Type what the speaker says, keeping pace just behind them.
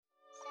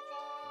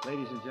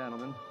Ladies and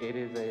gentlemen, It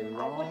is a I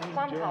long would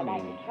somehow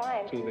like journey to try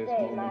and to this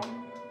convey my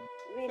moment.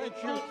 really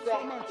Thank you deep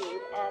so much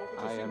gratitude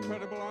for and this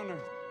incredible honor.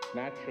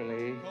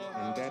 Naturally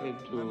indebted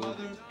My to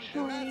mother,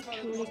 truly,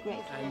 truly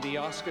grateful. and the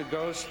Oscar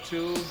goes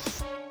to...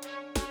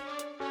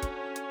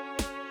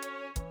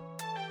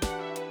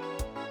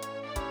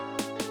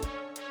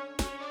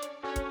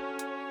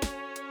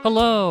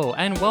 Hello,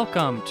 and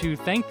welcome to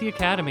Thank the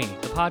Academy,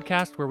 the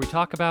podcast where we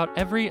talk about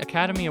every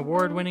Academy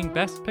Award-winning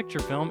Best Picture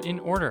film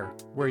in order.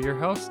 We're your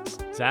hosts,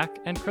 Zach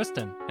and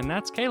Kristen, and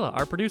that's Kayla,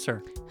 our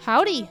producer.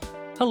 Howdy.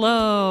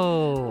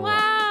 Hello!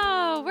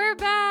 Wow, we're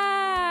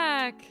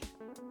back.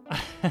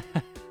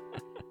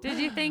 Did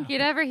you think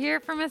you'd ever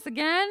hear from us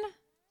again?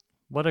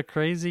 What a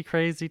crazy,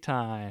 crazy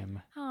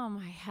time. Oh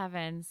my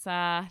heavens.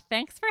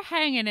 Thanks for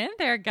hanging in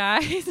there,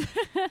 guys.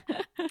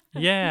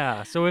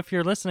 Yeah, so if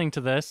you're listening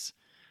to this,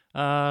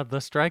 the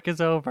strike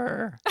is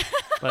over.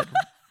 But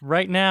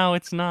right now,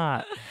 it's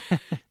not.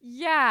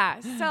 Yeah,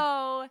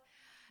 so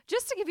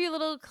just to give you a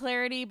little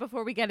clarity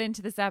before we get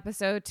into this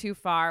episode too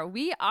far,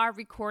 we are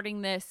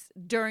recording this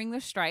during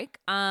the strike.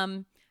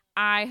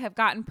 I have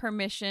gotten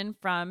permission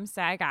from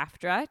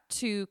SAG-AFTRA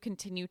to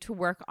continue to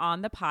work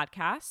on the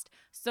podcast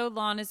so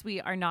long as we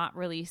are not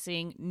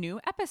releasing new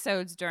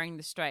episodes during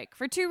the strike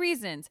for two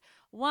reasons.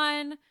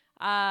 One,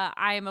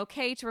 I am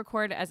okay to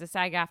record as a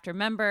SAG-AFTRA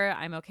member.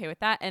 I'm okay with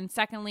that. And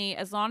secondly,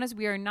 as long as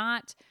we are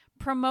not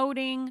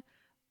promoting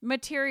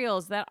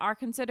materials that are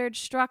considered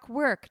struck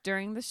work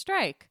during the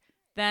strike,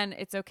 then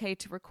it's okay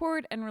to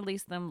record and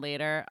release them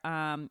later,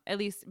 at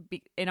least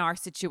in our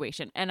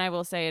situation. And I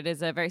will say it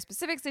is a very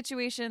specific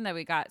situation that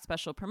we got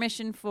special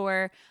permission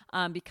for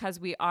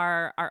because we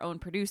are our own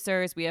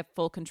producers. We have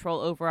full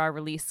control over our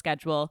release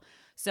schedule.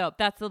 So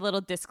that's the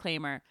little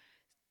disclaimer.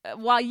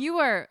 While you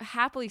are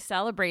happily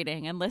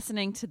celebrating and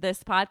listening to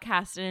this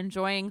podcast and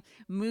enjoying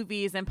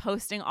movies and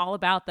posting all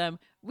about them,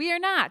 we are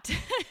not.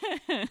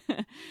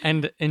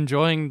 And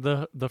enjoying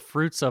the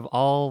fruits of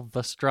all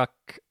the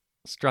struckness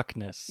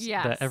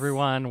Yes. that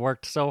everyone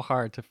worked so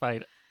hard to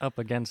fight up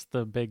against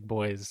the big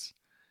boys.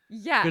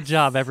 Yes. Good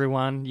job,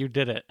 everyone. You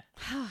did it.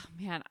 Oh,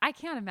 man, I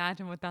can't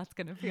imagine what that's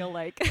going to feel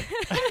like.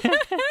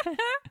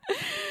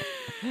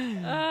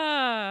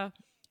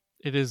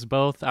 It is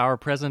both our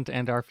present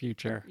and our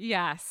future.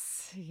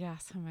 Yes.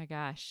 Oh my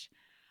gosh.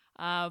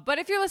 But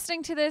if you're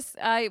listening to this,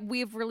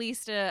 we've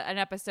released an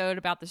episode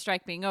about the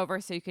strike being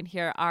over, so you can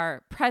hear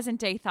our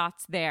present day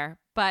thoughts there.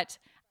 But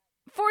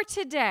for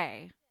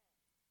today,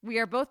 we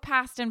are both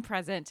past and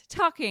present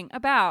talking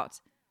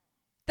about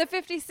the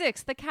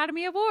 56th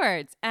Academy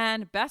Awards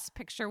and Best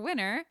Picture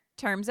winner,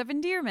 Terms of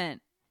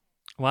Endearment.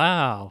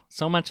 Wow,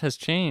 so much has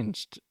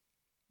changed.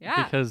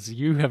 Yeah. Because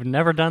you have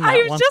never done that I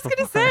was once just going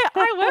to before. say,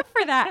 I went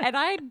for that, and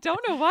I don't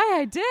know why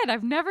I did.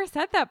 I've never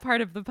said that part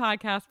of the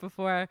podcast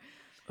before.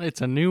 It's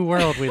a new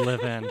world we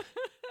live in.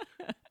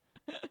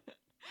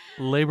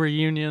 Labor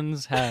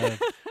unions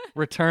have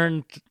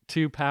returned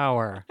to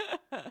power.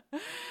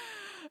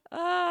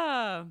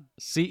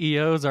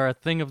 CEOs are a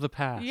thing of the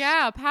past.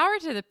 Yeah, power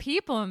to the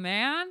people,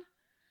 man.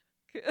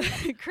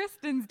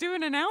 Kristen's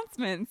doing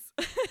announcements.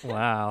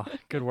 Wow,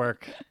 good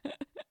work.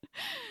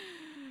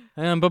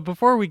 But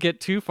before we get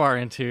too far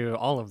into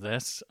all of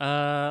this,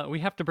 we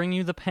have to bring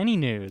you the Penny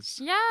news.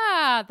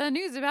 Yeah, the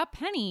news about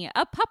Penny,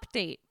 a pup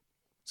date.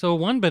 So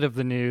one bit of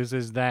the news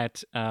is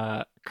that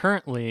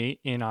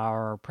currently in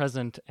our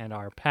present and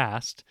our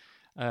past,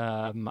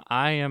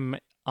 I am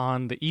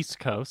on the East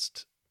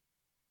Coast.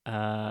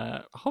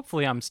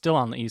 Hopefully I'm still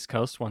on the East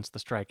Coast once the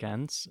strike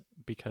ends,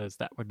 because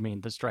that would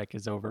mean the strike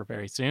is over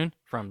very soon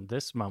from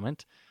this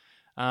moment.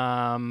 But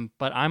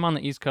I'm on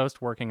the East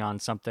Coast working on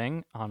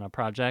something, on a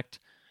project.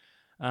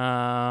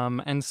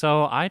 And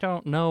so I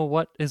don't know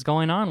what is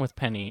going on with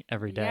Penny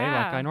every day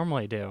like I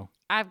normally do.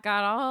 I've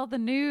got all the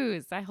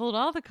news. I hold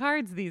all the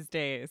cards these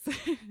days.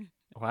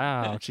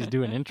 Wow, she's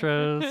doing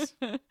intros.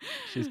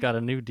 She's got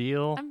a new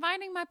deal. I'm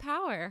finding my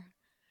power.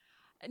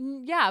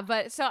 Yeah,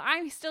 but so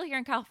I'm still here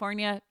in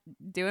California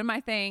doing my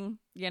thing,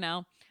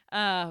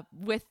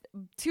 with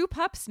two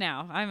pups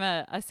now. I'm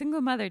a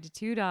single mother to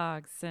two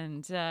dogs,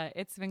 and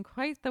it's been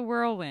quite the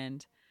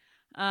whirlwind.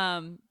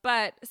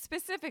 But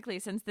specifically,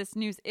 since this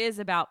news is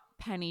about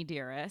Penny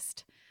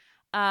Dearest,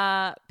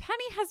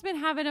 Penny has been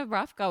having a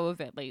rough go of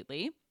it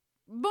lately.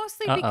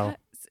 Mostly because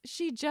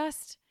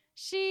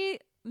she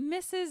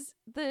misses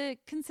the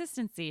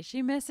consistency.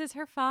 She misses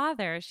her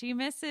father. She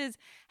misses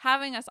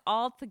having us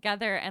all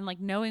together and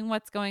knowing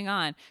what's going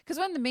on. Because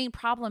one of the main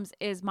problems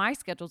is my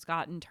schedule's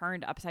gotten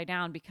turned upside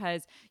down,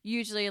 because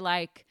usually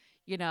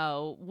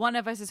one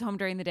of us is home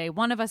during the day,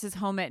 one of us is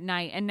home at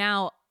night, and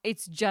now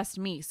it's just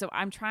me. So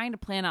I'm trying to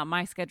plan out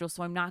my schedule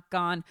so I'm not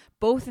gone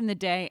both in the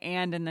day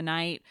and in the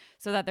night,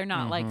 so that they're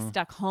not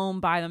stuck home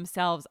by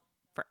themselves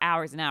for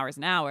hours and hours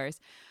and hours.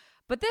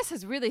 But this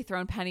has really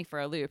thrown Penny for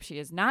a loop. She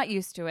is not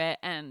used to it.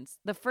 And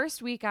the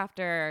first week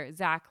after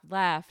Zach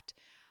left,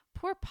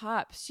 poor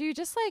pup, she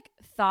just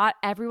thought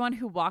everyone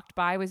who walked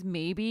by was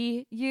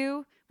maybe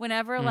you.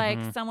 Whenever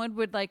someone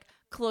would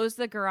close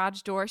the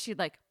garage door, she'd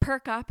like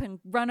perk up and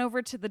run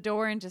over to the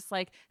door and just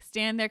like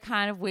stand there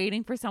kind of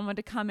waiting for someone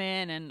to come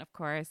in. And of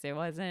course it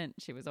wasn't.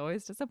 She was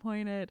always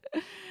disappointed.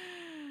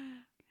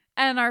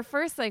 And our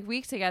first like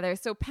week together,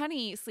 so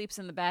Penny sleeps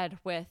in the bed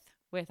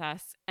with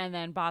us, and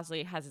then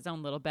Bosley has his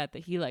own little bed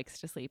that he likes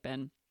to sleep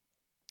in.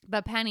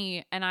 But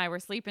Penny and I were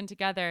sleeping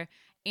together,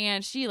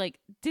 and she like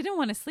didn't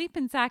want to sleep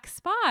in Zach's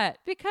spot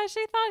because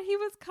she thought he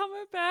was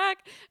coming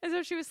back, as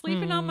if she was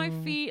sleeping on my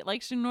feet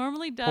like she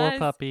normally does. Poor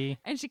puppy.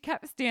 And she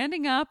kept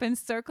standing up and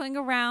circling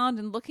around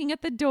and looking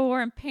at the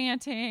door and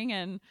panting.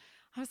 And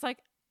I was like,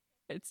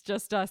 it's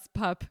just us,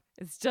 pup.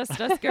 It's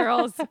just us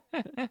girls.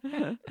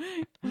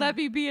 Let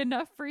me be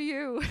enough for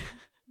you.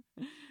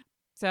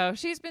 So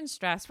she's been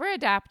stressed. We're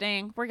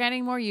adapting. We're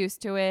getting more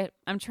used to it.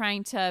 I'm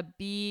trying to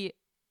be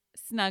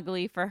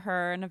snuggly for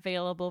her and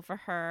available for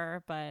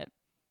her, but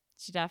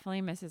she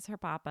definitely misses her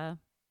papa.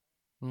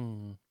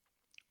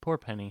 Poor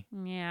Penny.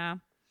 Yeah.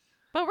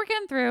 But we're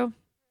getting through.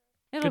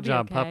 It'll Good be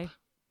job, okay. pup.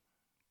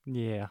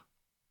 Yeah.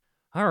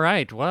 All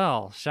right.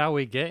 Well, shall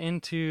we get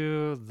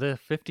into the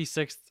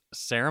 56th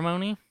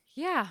ceremony?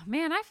 Yeah,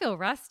 man, I feel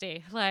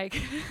rusty.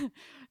 Like,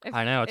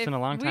 I know. It's been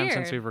a long time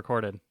since weird. we've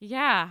recorded.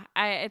 Yeah,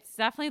 it's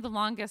definitely the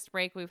longest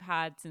break we've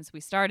had since we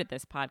started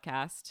this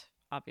podcast,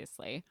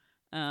 obviously.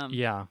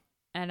 Yeah.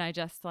 And I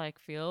just like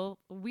feel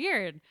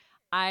weird.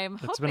 I'm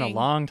hoping. It's been a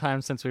long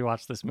time since we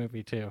watched this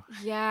movie, too.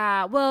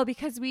 Yeah, well,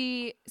 because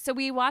we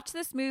watched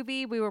this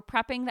movie, we were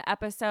prepping the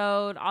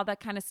episode, all that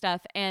kind of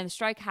stuff, and the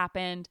strike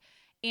happened,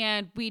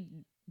 and we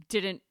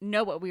didn't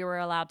know what we were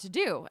allowed to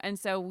do. And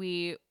so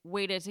we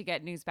waited to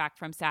get news back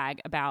from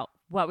SAG about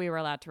what we were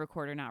allowed to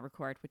record or not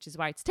record, which is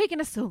why it's taken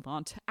us so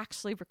long to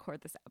actually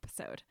record this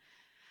episode.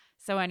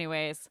 So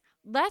anyways,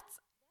 let's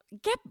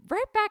get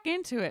right back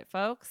into it,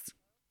 folks.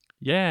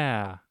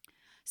 Yeah.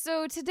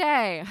 So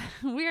today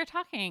we are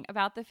talking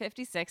about the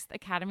 56th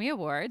Academy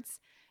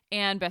Awards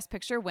and Best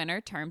Picture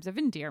winner, Terms of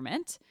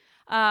Endearment,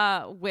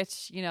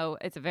 which, you know,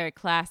 it's a very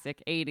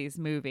classic 80s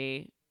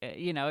movie.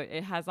 You know,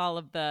 it has all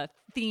of the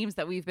themes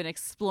that we've been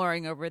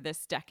exploring over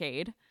this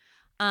decade.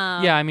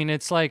 Yeah, I mean,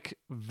 it's like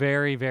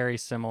very, very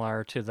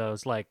similar to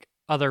those like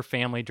other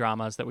family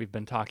dramas that we've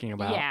been talking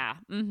about. Yeah,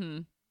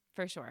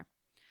 for sure.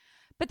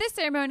 But this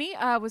ceremony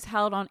was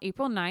held on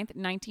April 9th,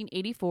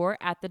 1984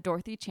 at the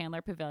Dorothy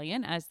Chandler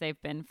Pavilion, as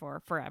they've been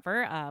for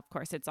forever. Of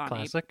course, it's on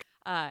Classic.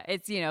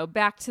 it's, you know,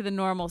 back to the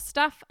normal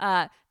stuff.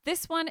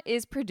 This one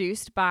is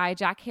produced by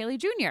Jack Haley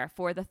Jr.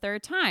 for the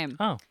third time.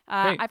 Oh,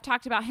 great. I've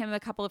talked about him a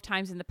couple of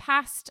times in the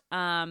past,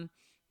 and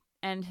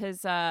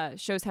his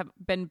shows have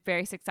been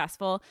very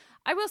successful.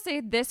 I will say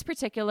this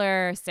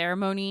particular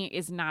ceremony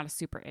is not a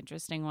super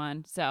interesting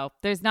one, so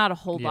there's not a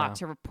whole lot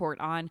to report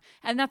on.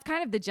 And that's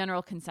kind of the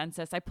general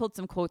consensus. I pulled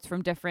some quotes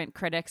from different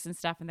critics and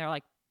stuff, and they're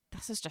like,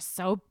 this is just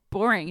so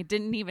boring. It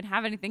didn't even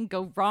have anything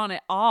go wrong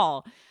at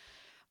all.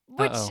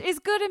 Which is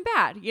good and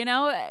bad, you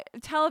know?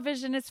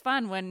 Television is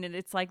fun when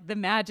it's like the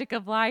magic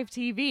of live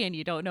TV and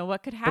you don't know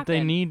what could happen. But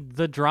they need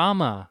the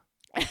drama.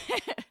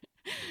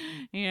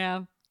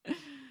 Yeah.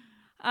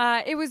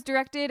 It was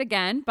directed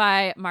again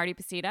by Marty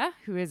Pasita,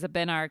 who has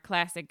been our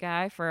classic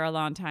guy for a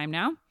long time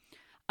now.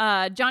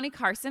 Johnny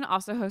Carson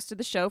also hosted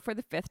the show for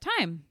the fifth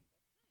time.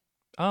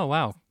 Oh,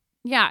 wow.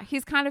 Yeah,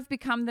 he's kind of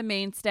become the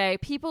mainstay.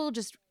 People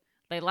just,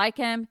 they like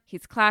him.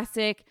 He's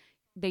classic.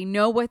 They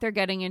know what they're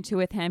getting into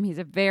with him. He's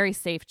a very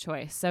safe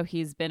choice. So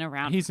he's been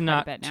around He's for quite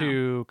not a bit now.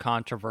 too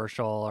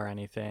controversial or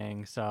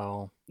anything,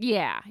 so...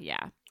 Yeah.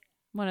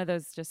 One of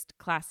those just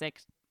classic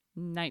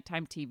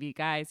nighttime TV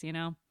guys, you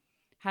know?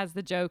 Has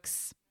the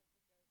jokes,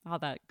 all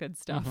that good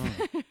stuff.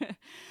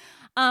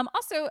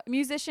 Also,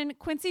 musician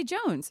Quincy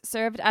Jones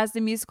served as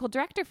the musical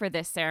director for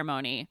this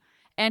ceremony.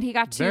 And he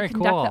got to Very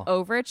conduct cool. the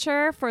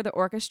overture for the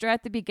orchestra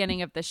at the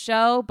beginning of the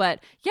show.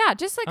 But yeah,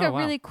 just like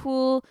really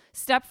cool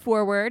step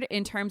forward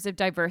in terms of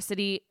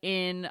diversity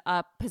in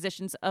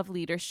positions of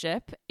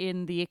leadership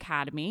in the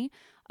Academy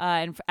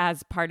and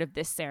as part of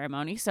this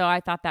ceremony. So I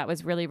thought that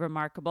was really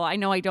remarkable. I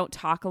know I don't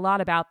talk a lot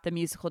about the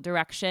musical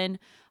direction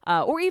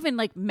or even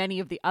like many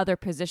of the other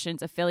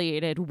positions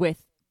affiliated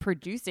with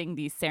producing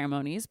these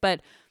ceremonies,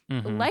 but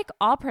like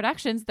all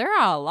productions, there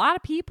are a lot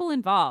of people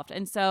involved.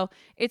 And so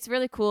it's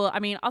really cool. I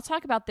mean, I'll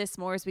talk about this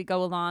more as we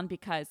go along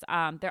because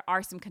there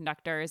are some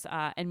conductors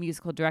and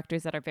musical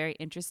directors that are very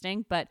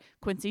interesting. But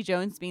Quincy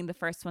Jones being the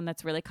first one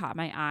that's really caught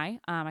my eye,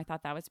 I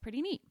thought that was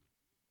pretty neat.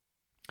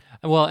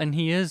 Well, and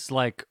he is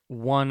like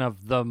one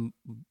of the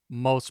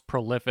most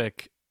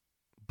prolific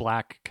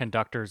Black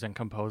conductors and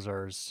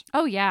composers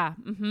Oh, yeah.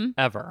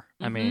 ever.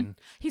 I mean,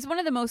 he's one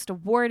of the most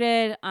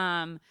awarded.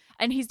 And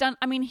he's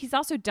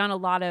also done a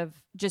lot of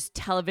just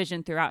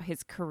television throughout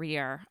his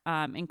career,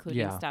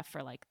 including stuff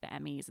for like the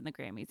Emmys and the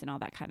Grammys and all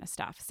that kind of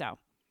stuff. So,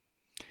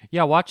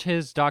 yeah, watch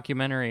his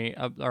documentary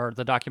or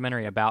the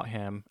documentary about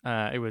him.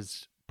 It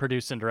was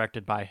produced and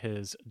directed by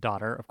his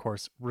daughter, of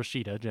course,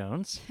 Rashida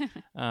Jones.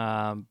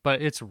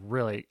 But it's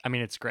really, I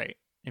mean, it's great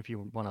if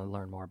you want to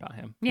learn more about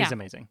him. Yeah. He's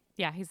amazing.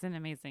 Yeah, he's an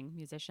amazing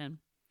musician.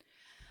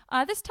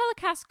 This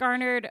telecast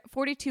garnered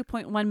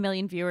 42.1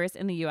 million viewers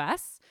in the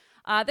U.S.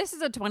 This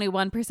is a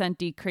 21%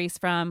 decrease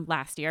from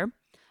last year.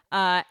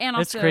 And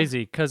also, It's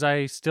crazy because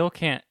I still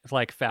can't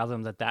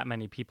fathom that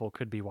many people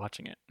could be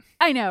watching it.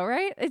 I know,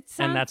 right? It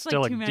sounds And that's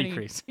still like a too many.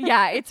 decrease.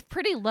 Yeah, it's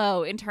pretty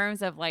low in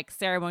terms of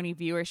ceremony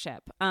viewership.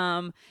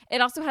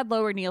 It also had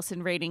lower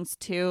Nielsen ratings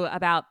too,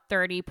 about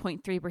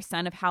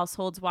 30.3% of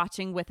households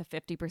watching with a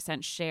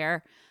 50%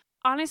 share.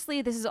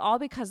 Honestly, this is all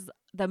because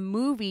the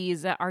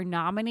movies that are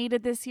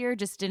nominated this year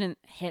just didn't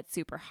hit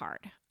super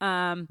hard.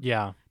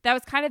 Yeah. That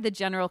was kind of the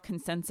general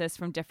consensus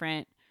from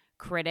different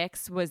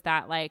critics, was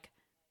that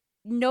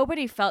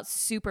nobody felt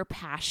super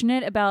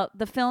passionate about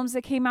the films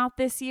that came out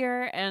this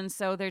year, and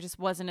so there just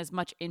wasn't as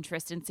much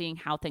interest in seeing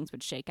how things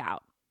would shake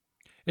out.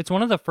 It's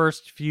one of the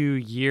first few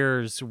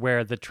years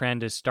where the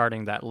trend is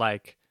starting that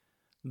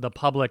the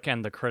public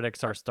and the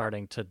critics are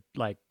starting to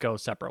go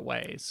separate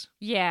ways.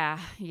 Yeah,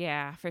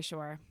 for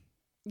sure.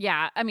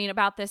 Yeah, I mean,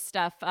 about this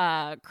stuff,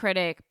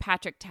 critic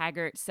Patrick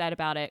Taggart said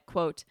about it,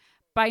 quote,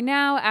 "By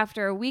now,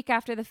 after a week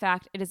after the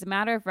fact, it is a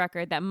matter of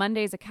record that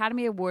Monday's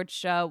Academy Awards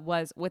show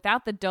was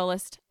without the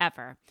dullest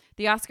ever.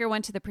 The Oscar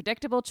went to the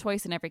predictable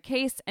choice in every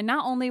case, and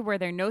not only were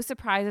there no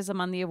surprises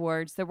among the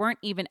awards, there weren't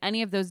even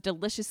any of those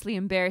deliciously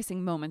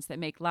embarrassing moments that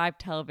make live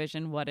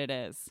television what it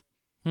is."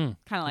 Kind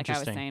of like I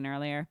was saying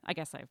earlier. I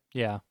guess I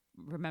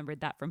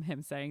remembered that from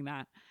him saying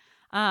that.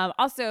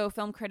 Also,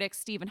 film critic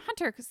Stephen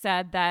Hunter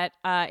said that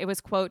it was,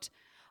 quote,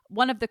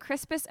 "one of the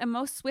crispest and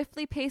most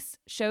swiftly paced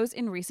shows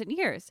in recent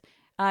years.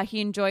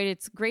 He enjoyed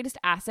its greatest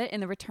asset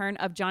in the return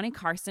of Johnny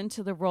Carson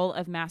to the role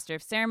of Master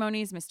of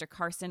Ceremonies. Mr.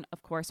 Carson,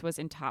 of course, was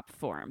in top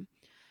form."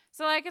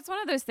 So, it's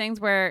one of those things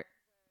where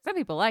some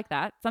people like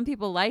that. Some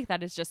people like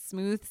that it's just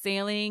smooth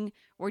sailing.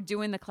 We're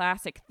doing the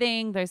classic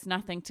thing. There's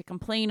nothing to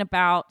complain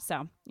about.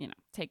 So,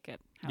 take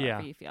it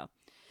however you feel.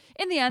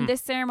 In the end,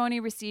 this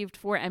ceremony received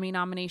 4 Emmy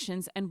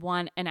nominations and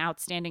won an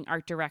Outstanding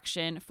Art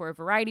Direction for a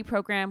Variety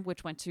program,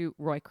 which went to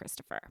Roy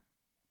Christopher.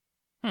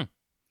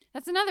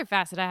 That's another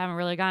facet I haven't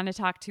really gotten to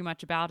talk too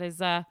much about is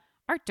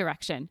art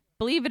direction.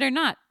 Believe it or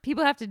not,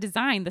 people have to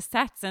design the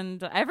sets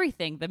and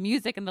everything, the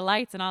music and the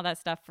lights and all that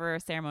stuff for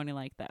a ceremony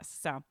like this.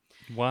 So,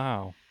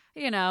 wow.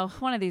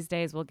 One of these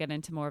days we'll get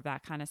into more of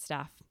that kind of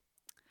stuff.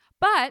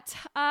 But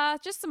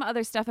just some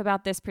other stuff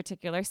about this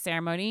particular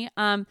ceremony.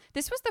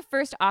 This was the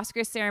first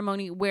Oscar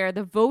ceremony where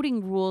the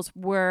voting rules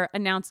were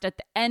announced at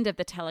the end of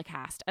the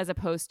telecast as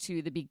opposed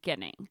to the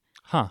beginning.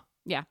 Huh.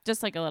 Yeah,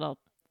 just like a little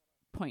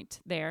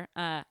point there.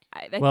 I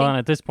think, and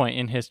at this point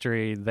in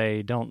history,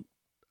 they don't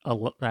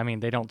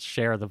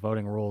share the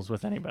voting rules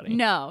with anybody.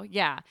 No,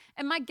 yeah.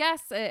 And my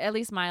guess, at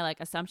least my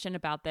assumption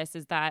about this,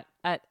 is that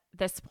at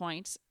this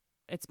point,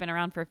 it's been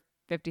around for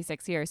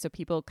 56 years, so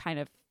people kind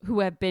of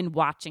who have been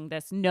watching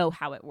this know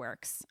how it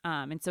works,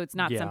 and so it's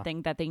not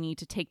something that they need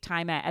to take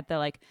time at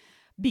the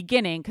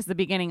beginning, because the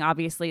beginning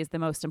obviously is the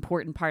most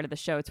important part of the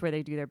show. It's where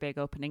they do their big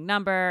opening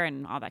number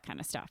and all that kind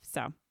of stuff.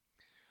 So,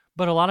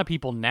 but a lot of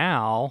people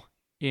now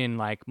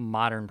in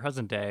modern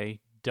present day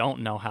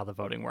don't know how the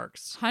voting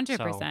works.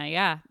 100%,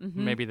 yeah.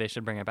 Maybe they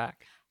should bring it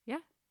back. Yeah,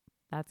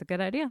 that's a good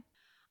idea.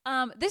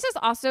 This is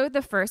also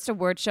the first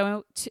award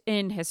show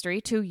in history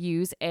to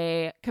use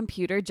a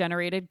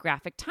computer-generated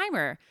graphic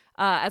timer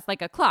as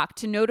a clock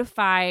to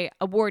notify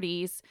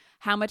awardees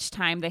how much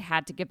time they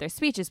had to give their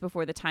speeches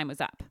before the time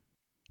was up.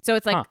 So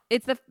it's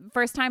it's the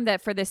first time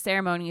that for this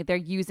ceremony they're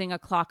using a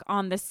clock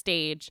on the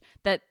stage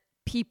that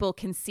people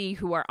can see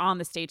who are on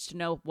the stage to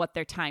know what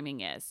their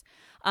timing is.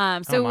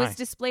 It was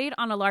displayed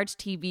on a large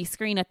TV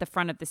screen at the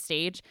front of the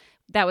stage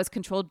that was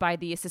controlled by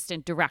the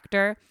assistant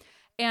director.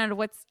 And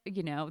what's,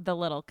 the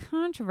little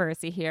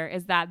controversy here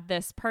is that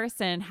this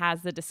person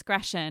has the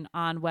discretion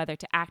on whether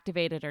to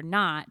activate it or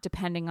not,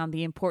 depending on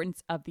the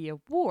importance of the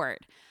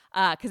award.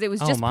 Because it was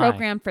just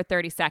programmed for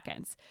 30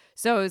 seconds.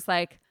 So it was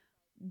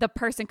the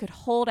person could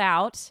hold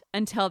out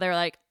until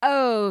they're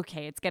oh,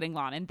 okay, it's getting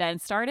long, and then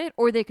start it.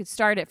 Or they could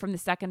start it from the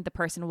second the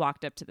person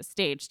walked up to the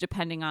stage,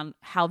 depending on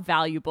how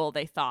valuable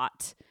they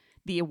thought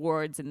the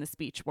awards and the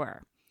speech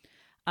were.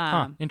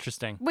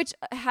 Interesting. Which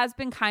has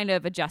been kind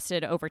of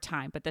adjusted over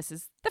time, but this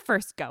is the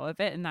first go of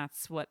it, and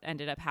that's what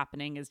ended up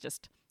happening is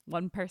just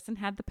one person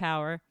had the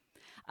power.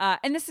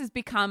 And this has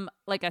become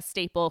a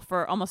staple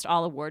for almost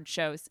all award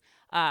shows.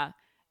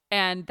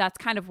 And that's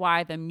kind of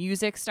why the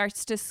music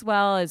starts to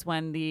swell, is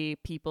when the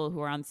people who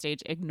are on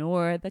stage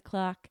ignore the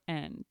clock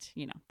and,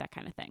 that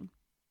kind of thing.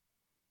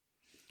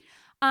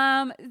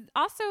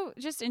 Also,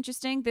 just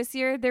interesting, this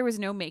year there was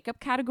no makeup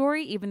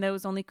category, even though it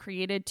was only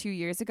created 2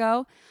 years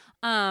ago.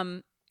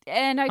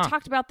 And I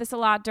talked about this a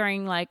lot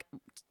during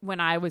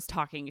when I was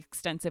talking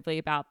extensively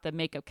about the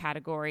makeup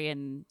category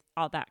and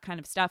all that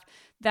kind of stuff,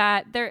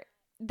 that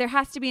there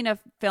has to be enough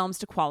films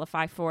to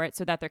qualify for it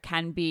so that there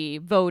can be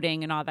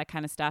voting and all that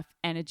kind of stuff.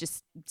 And it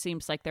just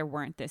seems like there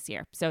weren't this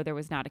year. So there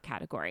was not a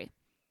category.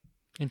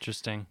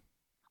 Interesting.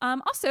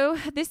 Also,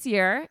 this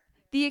year,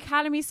 the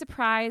Academy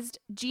surprised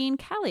Gene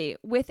Kelly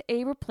with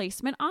a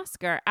replacement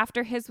Oscar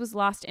after his was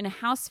lost in a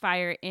house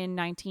fire in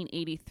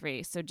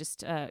 1983. So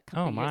just a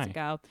couple years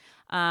ago.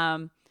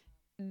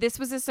 this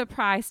was a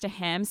surprise to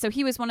him. So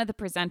he was one of the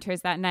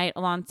presenters that night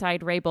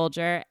alongside Ray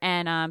Bolger.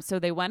 And so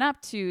they went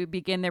up to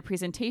begin their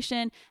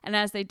presentation. And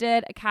as they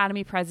did,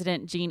 Academy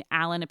President Gene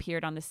Allen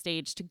appeared on the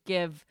stage to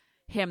give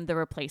him the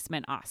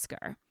replacement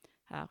Oscar.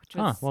 Which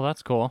was, well,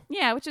 that's cool.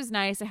 Yeah, which was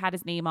nice. It had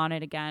his name on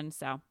it again.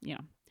 So,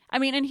 I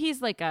mean, and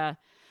he's like a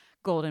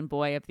golden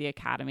boy of the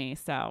Academy.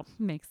 So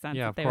it makes sense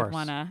that they would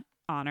want to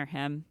honor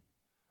him.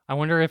 I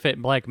wonder if it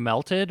like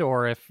melted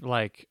or if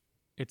like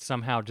it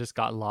somehow just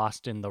got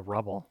lost in the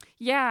rubble.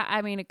 Yeah,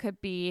 I mean, it could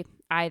be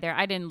either.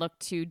 I didn't look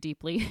too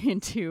deeply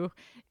into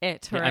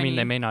it. I mean,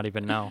 they may not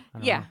even know.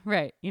 Yeah,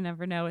 right. You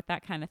never know with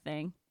that kind of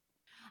thing.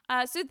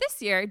 So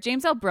this year,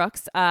 James L.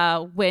 Brooks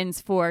wins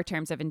 4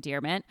 terms of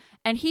endearment,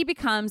 and he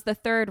becomes the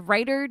third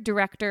writer,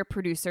 director,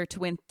 producer to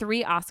win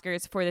 3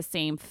 Oscars for the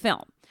same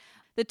film.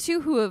 The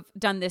 2 who have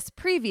done this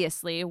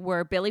previously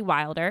were Billy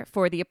Wilder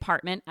for The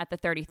Apartment at the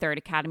 33rd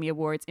Academy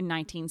Awards in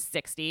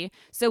 1960,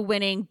 so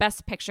winning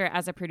Best Picture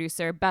as a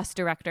producer, Best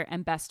Director,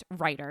 and Best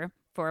Writer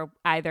for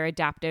either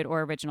adapted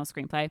or original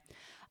screenplay.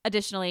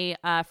 Additionally,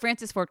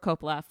 Francis Ford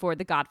Coppola for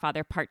The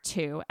Godfather Part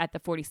 2 at the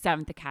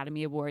 47th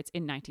Academy Awards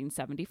in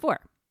 1974.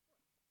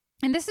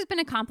 And this has been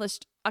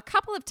accomplished a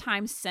couple of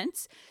times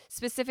since,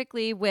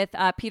 specifically with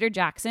Peter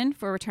Jackson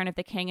for Return of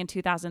the King in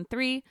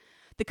 2003,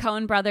 the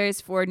Coen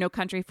brothers for No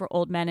Country for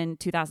Old Men in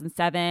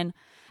 2007,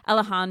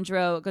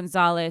 Alejandro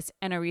Gonzalez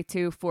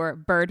Inarritu for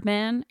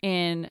Birdman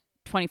in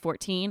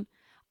 2014,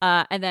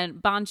 and then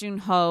Bong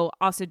Joon-ho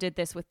also did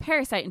this with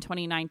Parasite in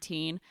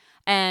 2019,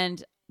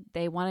 and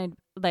they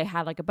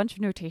had like a bunch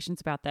of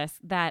notations about this,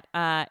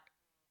 that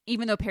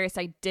even though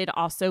Parasite did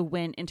also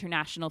win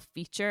International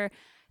Feature,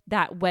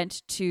 that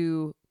went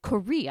to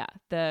Korea.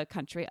 The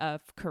country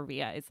of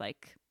Korea is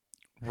like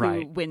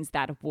who wins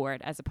that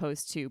award as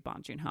opposed to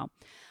Bong Joon-ho.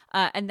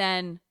 And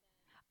then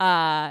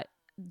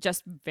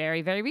just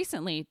very, very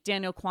recently,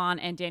 Daniel Kwan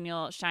and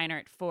Daniel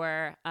Scheinert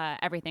for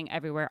Everything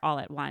Everywhere All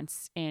at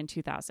Once in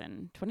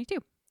 2022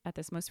 at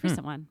this most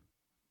recent one.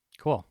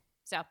 Cool.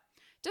 So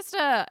just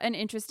an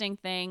interesting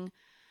thing.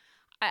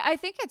 I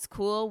think it's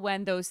cool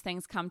when those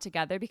things come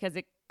together because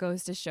it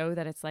goes to show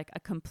that it's like a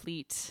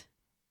complete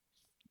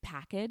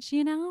package,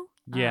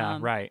 Yeah,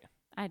 right.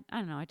 I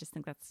don't know. I just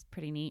think that's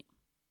pretty neat.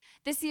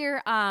 This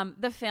year,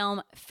 the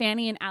film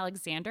Fanny and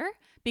Alexander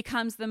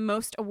becomes the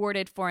most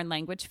awarded foreign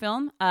language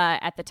film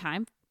at the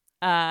time.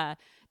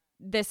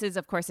 This is,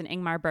 of course, an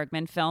Ingmar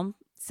Bergman film.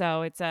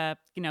 So it's a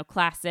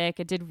classic.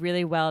 It did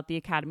really well at the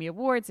Academy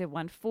Awards. It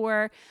won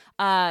 4.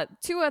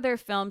 2 other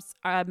films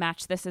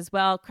matched this as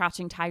well: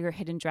 Crouching Tiger,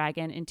 Hidden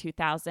Dragon in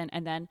 2000,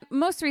 and then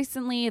most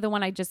recently the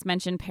one I just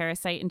mentioned,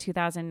 Parasite in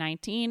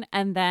 2019,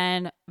 and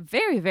then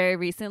very, very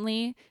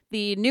recently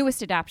the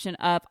newest adaptation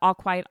of All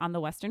Quiet on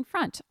the Western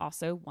Front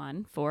also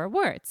won 4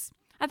 awards.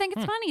 I think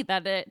it's funny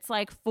that it's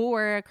like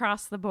 4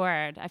 across the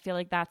board. I feel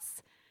like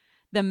that's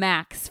the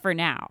max for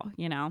now,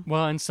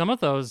 Well, and some of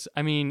those,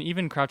 I mean,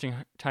 even Crouching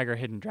Tiger,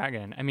 Hidden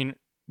Dragon, I mean,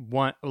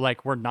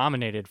 were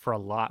nominated for a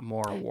lot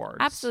more awards.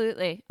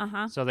 Absolutely.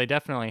 So they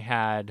definitely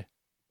had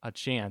a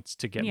chance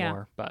to get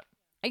more, but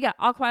yeah,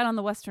 All Quiet on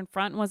the Western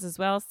Front was as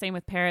well. Same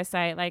with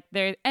Parasite,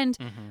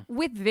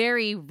 with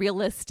very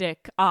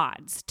realistic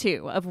odds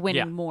too of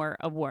winning more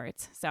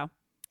awards. So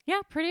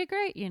yeah, pretty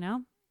great.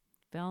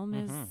 Film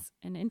is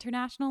an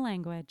international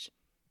language.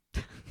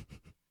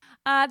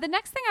 The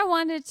next thing I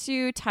wanted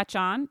to touch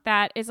on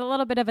that is a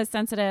little bit of a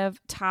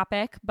sensitive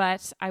topic,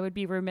 but I would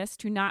be remiss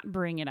to not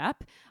bring it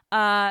up,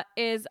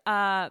 is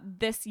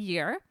this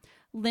year,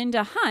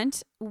 Linda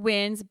Hunt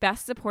wins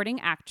Best Supporting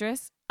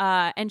Actress,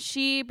 and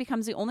she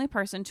becomes the only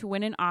person to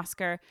win an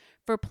Oscar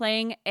for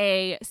playing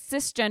a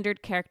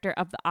cisgendered character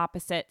of the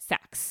opposite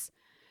sex.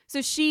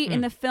 So she,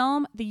 in the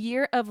film The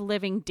Year of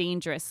Living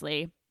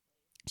Dangerously,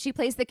 she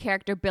plays the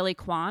character Billy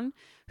Kwan,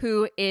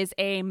 who is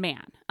a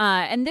man.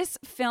 And this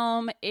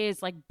film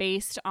is like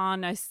based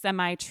on a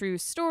semi-true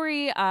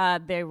story.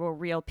 They were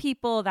real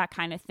people, that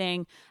kind of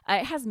thing.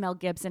 It has Mel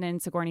Gibson and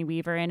Sigourney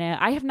Weaver in it.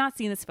 I have not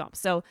seen this film,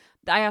 so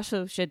I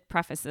also should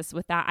preface this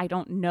with that. I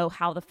don't know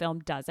how the film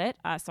does it,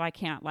 so I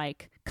can't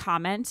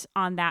comment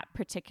on that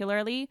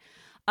particularly.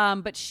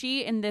 But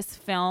she, in this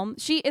film,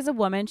 she is a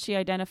woman. She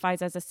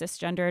identifies as a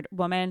cisgendered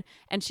woman,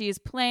 and she is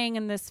playing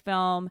in this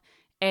film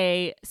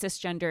a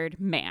cisgendered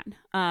man.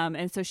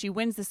 And so she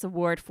wins this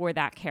award for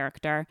that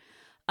character.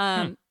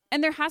 And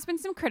there has been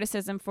some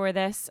criticism for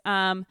this.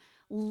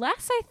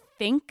 Less, I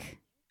think,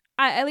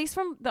 at least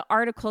from the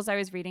articles I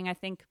was reading, I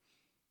think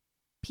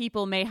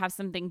people may have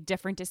something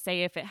different to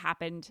say if it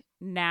happened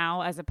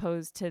now as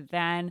opposed to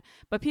then.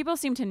 But people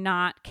seem to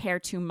not care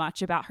too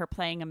much about her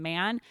playing a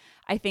man.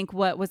 I think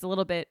what was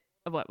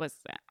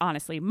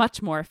honestly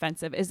much more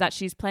offensive is that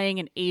she's playing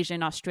an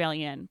Asian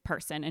Australian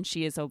person and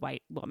she is a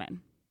white woman.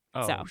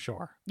 Oh, so,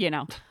 sure.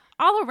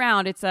 All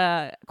around, it's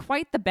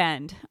quite the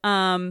bend.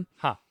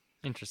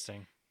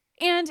 Interesting.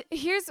 And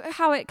here's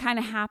how it kind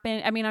of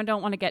happened. I mean, I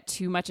don't want to get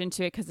too much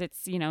into it because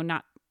it's,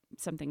 not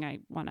something I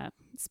want to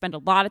spend a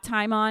lot of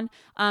time on.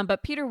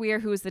 But Peter Weir,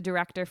 who is the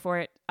director for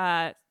it,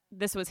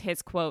 this was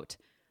his quote,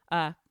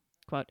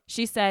 quote,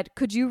 she said,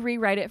 "Could you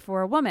rewrite it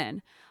for a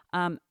woman?"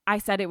 I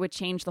said it would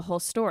change the whole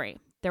story.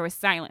 There was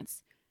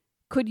silence.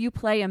 "Could you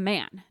play a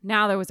man?"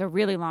 Now there was a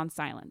really long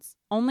silence.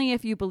 "Only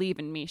if you believe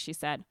in me," she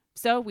said.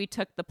 So we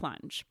took the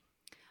plunge.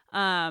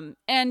 And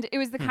it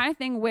was the kind of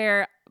thing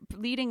where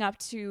leading up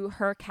to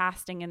her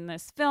casting in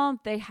this film,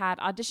 they had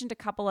auditioned a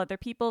couple other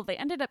people. They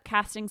ended up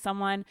casting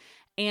someone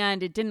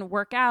and it didn't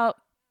work out.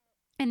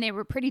 And they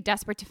were pretty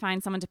desperate to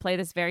find someone to play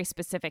this very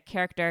specific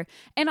character.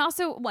 And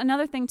also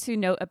another thing to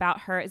note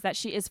about her is that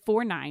she is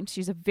 4'9".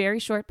 She's a very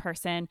short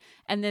person.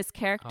 And this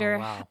character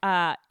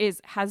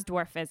has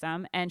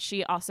dwarfism. And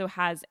she also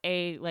has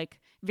a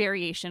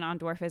variation on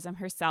dwarfism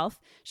herself.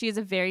 She has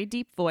a very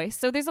deep voice.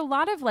 So there's a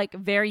lot of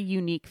very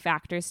unique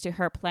factors to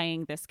her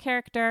playing this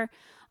character.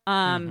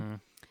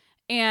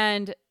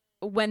 And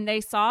when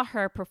they saw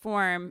her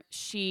perform,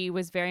 she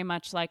was very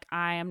much like,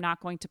 I am not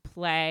going to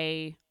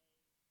play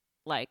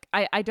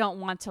I don't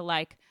want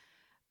to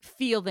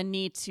feel the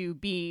need to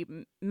be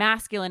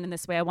masculine in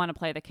this way. I want to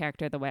play the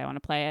character the way I want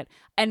to play it.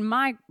 And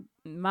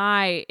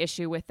my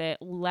issue with it,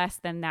 less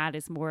than that,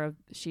 is more of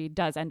she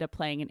does end up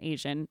playing an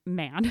Asian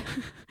man,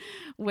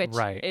 which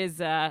is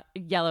a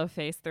yellow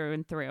face through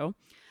and through.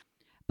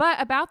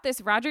 But about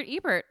this, Roger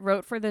Ebert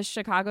wrote for the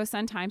Chicago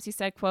Sun-Times. He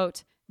said,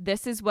 quote,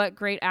 "This is what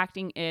great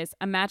acting is,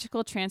 a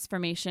magical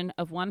transformation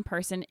of one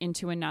person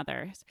into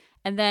another."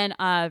 And then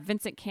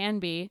Vincent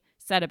Canby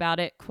said about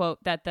it,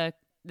 quote, that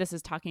this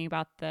is talking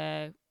about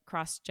the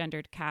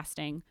cross-gendered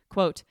casting,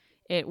 quote,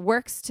 "It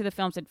works to the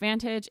film's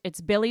advantage.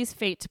 It's Billy's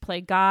fate to play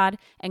God,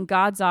 and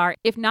gods are,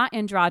 if not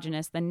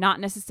androgynous, then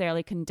not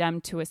necessarily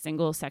condemned to a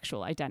single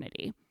sexual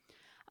identity."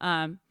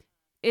 In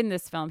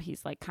this film,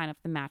 he's kind of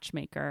the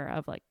matchmaker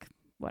of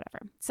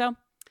whatever. So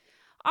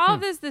all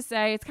of this to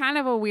say, it's kind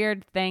of a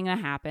weird thing that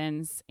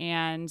happens,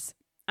 and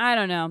I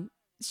don't know.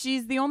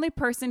 She's the only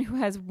person who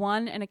has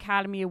won an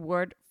Academy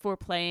Award for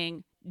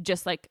playing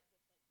just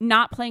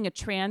not playing a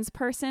trans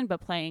person, but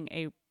playing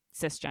a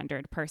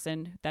cisgendered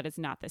person that is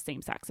not the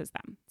same sex as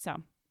them.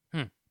 So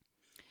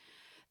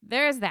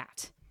there's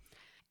that.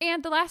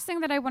 And the last thing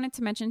that I wanted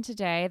to mention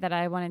today that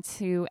I wanted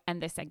to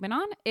end this segment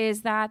on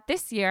is that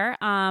this year,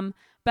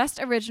 Best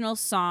Original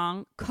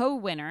Song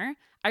co-winner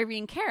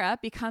Irene Cara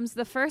becomes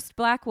the first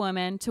Black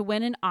woman to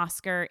win an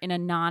Oscar in a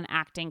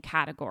non-acting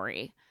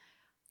category.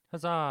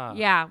 Huzzah.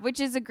 Yeah,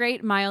 which is a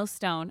great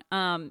milestone.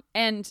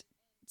 And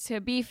to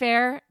be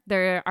fair,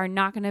 there are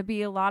not going to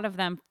be a lot of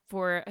them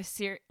for a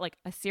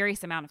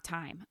serious amount of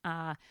time.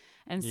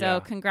 And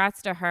so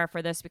congrats to her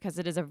for this, because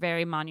it is a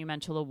very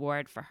monumental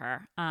award for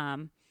her.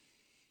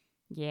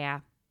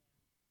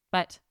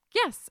 But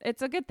yes,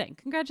 it's a good thing.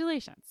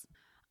 Congratulations.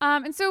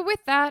 And so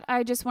with that,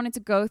 I just wanted to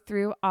go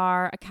through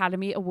our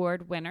Academy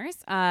Award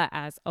winners,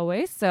 as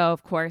always. So,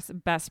 of course,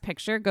 Best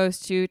Picture goes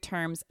to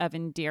Terms of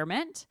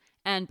Endearment,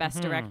 and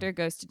Best Director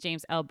goes to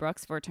James L.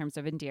 Brooks for Terms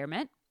of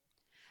Endearment.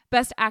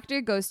 Best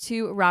Actor goes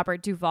to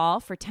Robert Duvall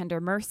for Tender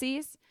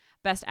Mercies.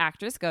 Best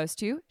Actress goes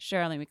to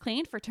Shirley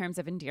MacLaine for Terms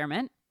of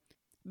Endearment.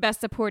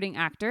 Best Supporting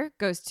Actor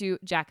goes to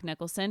Jack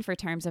Nicholson for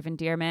Terms of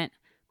Endearment.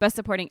 Best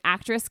Supporting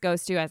Actress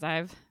goes to, as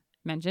I've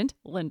mentioned,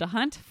 Linda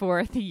Hunt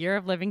for The Year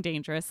of Living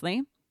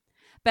Dangerously.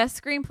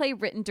 Best Screenplay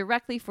written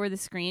directly for the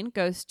screen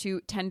goes to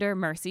Tender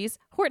Mercies,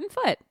 Horton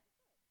Foote.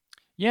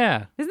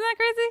 Yeah. Isn't that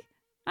crazy?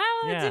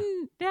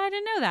 I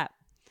didn't know that.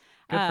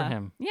 Good for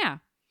him. Yeah.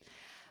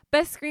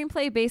 Best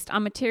Screenplay based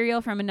on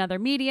material from another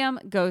medium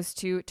goes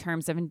to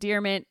Terms of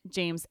Endearment,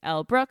 James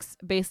L. Brooks,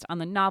 based on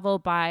the novel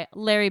by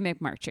Larry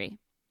McMurtry.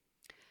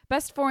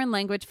 Best Foreign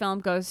Language Film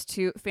goes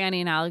to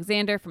Fanny and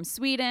Alexander from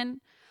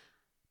Sweden.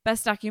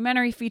 Best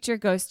Documentary Feature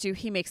goes to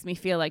He Makes Me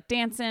Feel Like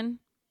Dancin'.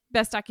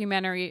 Best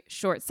Documentary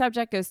Short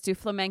Subject goes to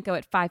Flamenco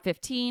at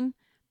 5:15.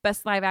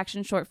 Best Live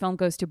Action Short Film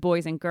goes to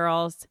Boys and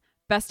Girls.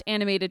 Best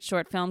Animated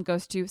Short Film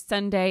goes to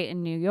Sunday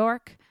in New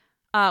York.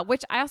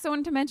 Which I also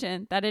wanted to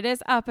mention that it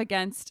is up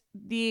against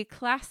the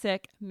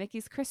classic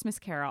Mickey's Christmas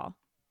Carol.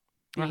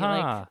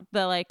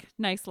 The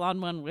nice long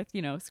one with,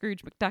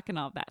 Scrooge McDuck and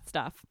all that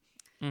stuff.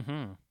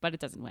 But it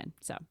doesn't win.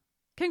 So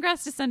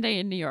congrats to Sunday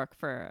in New York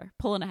for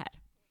pulling ahead.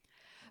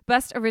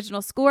 Best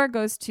Original Score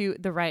goes to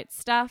The Right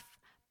Stuff.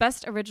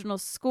 Best Original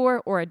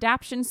Score or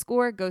Adaption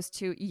Score goes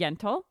to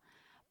Yentl.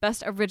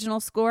 Best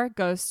Original Score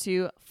goes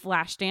to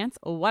Flashdance.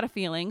 What a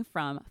Feeling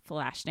from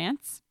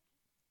Flashdance.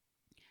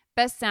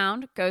 Best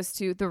Sound goes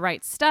to The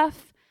Right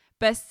Stuff.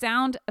 Best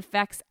Sound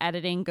Effects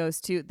Editing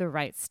goes to The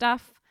Right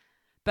Stuff.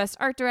 Best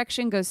Art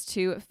Direction goes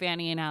to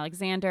Fanny and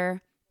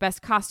Alexander.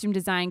 Best Costume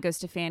Design goes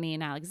to Fanny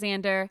and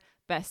Alexander.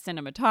 Best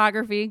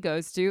Cinematography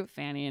goes to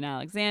Fanny and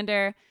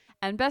Alexander.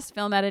 And Best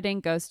Film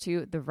Editing goes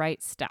to The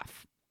Right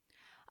Stuff.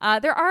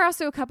 There are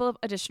also a couple of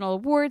additional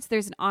awards.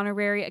 There's an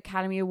honorary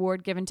Academy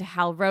Award given to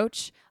Hal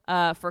Roach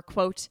for,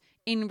 quote,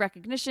 in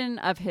recognition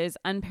of his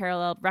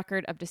unparalleled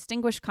record of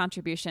distinguished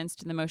contributions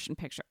to the motion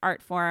picture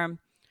art form.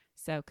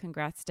 So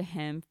congrats to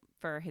him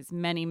for his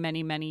many,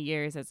 many, many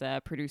years as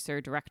a producer,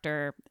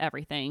 director,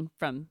 everything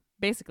from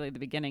basically the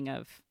beginning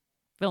of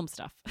film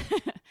stuff.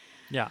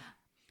 Yeah.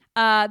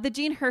 The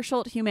Jean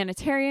Hersholt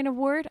Humanitarian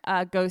Award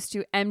goes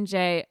to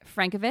MJ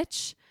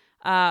Frankovich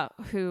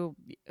who,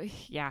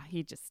 yeah,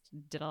 he just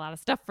did a lot of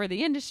stuff for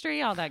the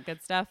industry, all that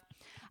good stuff.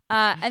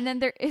 And then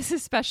there is a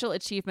special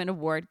achievement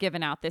award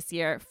given out this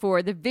year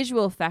for the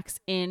visual effects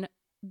in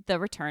The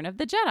Return of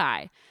the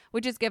Jedi,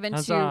 which is given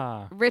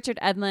Huzzah. to Richard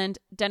Edlund,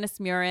 Dennis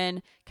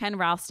Muren, Ken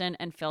Ralston,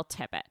 and Phil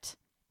Tippett.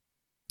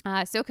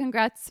 So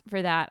congrats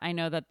for that. I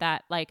know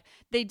that like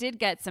they did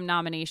get some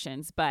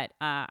nominations, but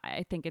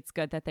I think it's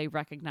good that they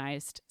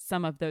recognized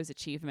some of those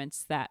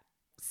achievements that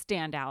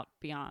stand out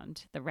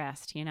beyond the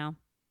rest, you know?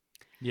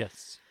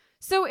 Yes.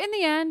 So in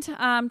the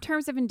end,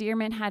 Terms of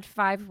Endearment had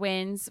 5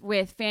 wins,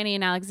 with Fanny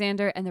and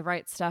Alexander and The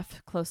Right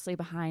Stuff closely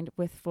behind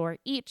with 4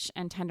 each,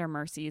 and Tender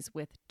Mercies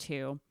with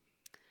 2.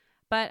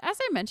 But as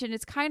I mentioned,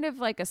 it's kind of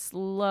like a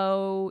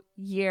slow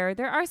year.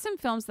 There are some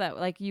films that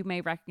like you may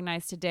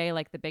recognize today,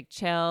 like The Big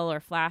Chill or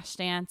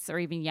Flashdance or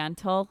even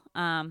Yentl.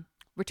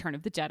 Return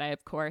of the Jedi,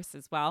 of course,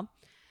 as well.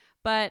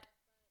 But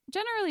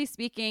generally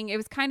speaking, it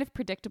was kind of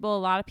predictable. A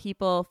lot of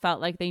people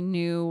felt like they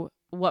knew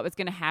what was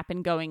going to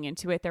happen going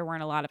into it. There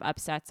weren't a lot of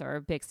upsets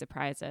or big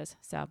surprises.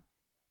 So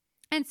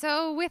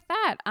with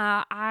that,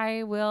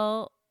 I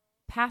will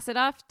pass it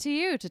off to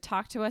you to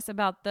talk to us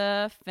about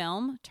the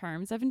film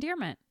Terms of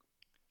Endearment.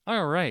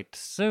 All right,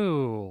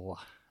 so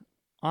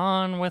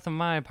on with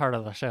my part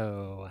of the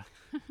show.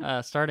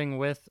 Starting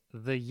with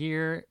the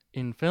year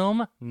in film,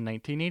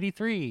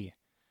 1983.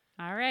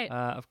 All right.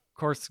 Of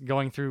course,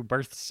 going through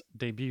births,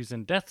 debuts,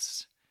 and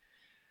deaths.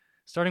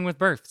 Starting with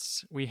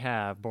births, we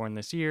have born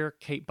this year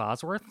Kate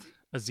Bosworth,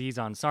 Aziz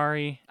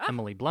Ansari,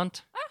 Emily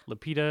Blunt,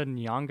 Lupita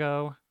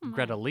Nyong'o,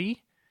 Greta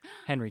Lee,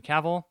 Henry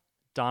Cavill,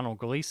 Donald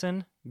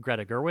Gleason,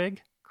 Greta Gerwig,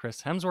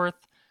 Chris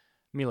Hemsworth,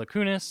 Mila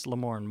Kunis,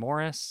 Lamorne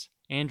Morris,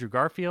 Andrew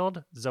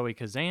Garfield, Zoe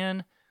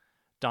Kazan,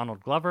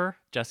 Donald Glover,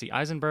 Jesse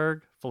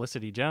Eisenberg,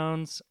 Felicity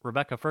Jones,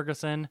 Rebecca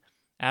Ferguson,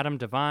 Adam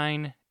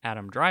Devine,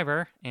 Adam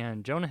Driver,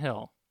 and Jonah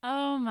Hill.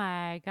 Oh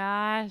my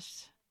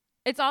gosh.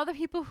 It's all the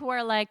people who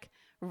are like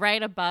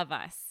right above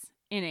us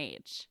in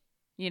age,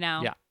 you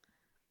know? Yeah.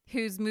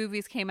 Whose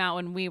movies came out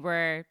when we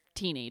were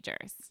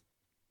teenagers.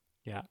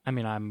 Yeah, I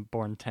mean, I'm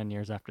born 10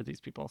 years after these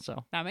people,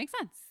 so. That makes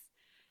sense.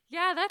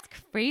 Yeah, that's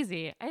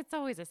crazy. It's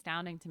always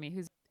astounding to me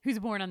who's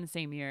born on the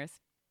same years.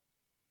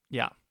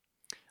 Yeah.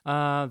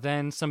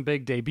 Then some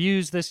big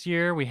debuts this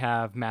year. We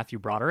have Matthew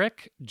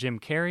Broderick, Jim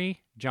Carrey,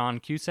 John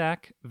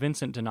Cusack,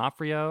 Vincent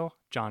D'Onofrio,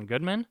 John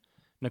Goodman,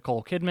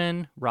 Nicole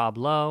Kidman, Rob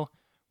Lowe,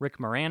 Rick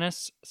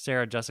Moranis,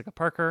 Sarah Jessica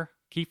Parker,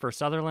 Kiefer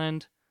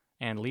Sutherland,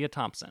 and Leah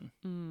Thompson.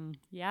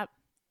 Yep.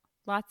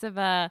 Lots of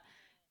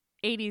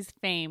 80s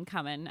fame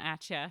coming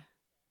at you.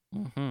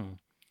 Mm-hmm.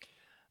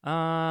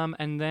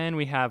 And then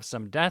we have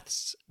some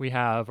deaths. We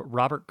have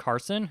Robert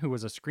Carson, who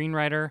was a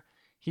screenwriter.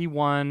 He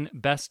won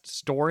Best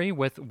Story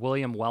with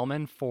William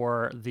Wellman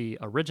for the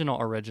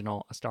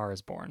original A Star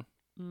is Born.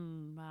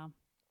 Wow.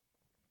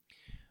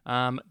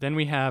 Then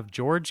we have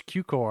George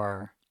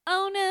Cukor.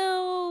 Oh,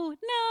 no.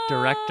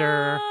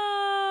 Director.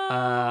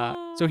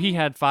 So he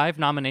had 5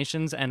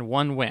 nominations and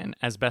 1 win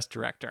as Best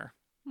Director.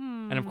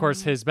 And of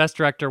course, his Best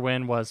Director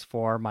win was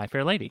for My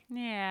Fair Lady.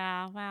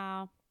 Yeah,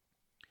 wow.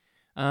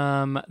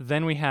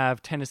 Then we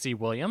have Tennessee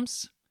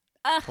Williams.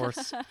 Of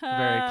course,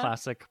 very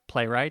classic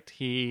playwright.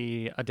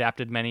 He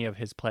adapted many of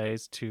his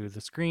plays to the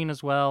screen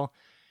as well.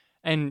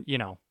 And, you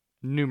know,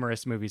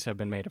 numerous movies have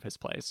been made of his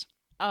plays.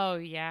 Oh,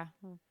 yeah.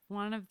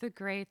 One of the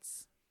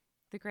greats.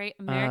 The great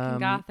American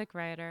Gothic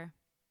writer.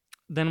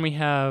 Then we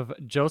have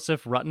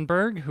Joseph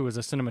Ruttenberg, who is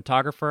a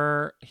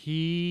cinematographer.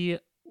 He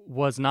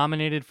was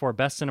nominated for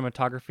Best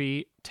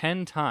Cinematography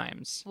 10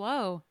 times.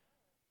 Whoa.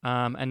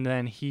 And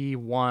then he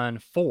won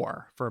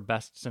 4 for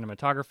Best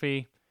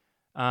Cinematography.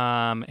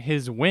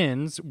 His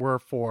wins were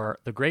for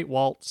The Great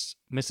Waltz,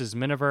 Mrs.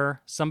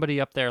 Miniver, Somebody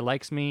Up There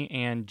Likes Me,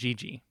 and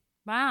Gigi.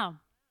 Wow.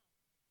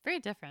 Very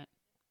different.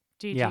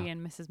 Gigi Yeah.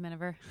 and Mrs.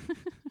 Miniver.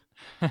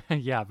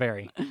 Yeah,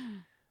 very.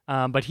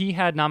 But he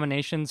had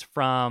nominations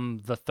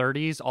from the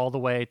 30s all the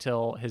way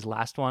till his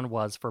last one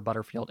was for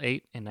Butterfield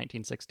 8 in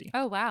 1960.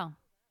 Oh, wow.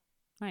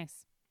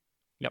 Nice.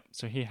 Yep,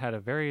 so he had a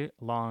very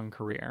long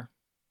career.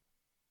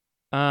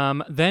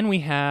 Then we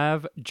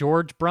have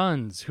George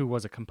Bruns, who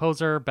was a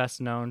composer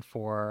best known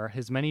for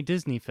his many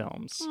Disney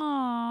films.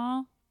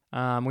 Aww.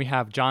 We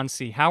have John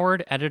C.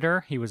 Howard,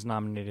 editor. He was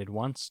nominated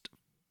once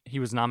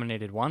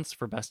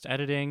for best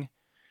editing.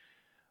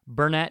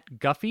 Burnett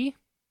Guffey,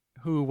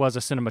 who was a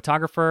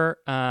cinematographer.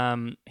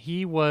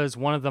 He was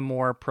one of the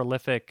more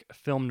prolific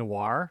film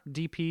noir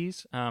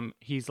DPs.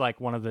 He's like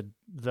one of the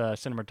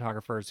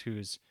cinematographers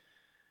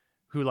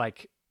who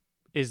like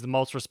is the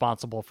most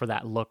responsible for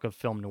that look of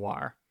film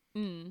noir.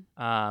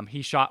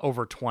 He shot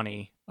over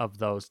 20 of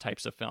those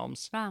types of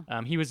films. Wow.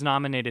 He was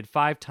nominated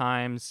 5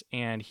 times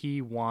and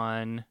he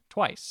won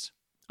twice.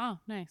 Oh,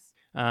 nice.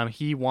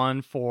 He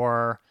won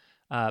for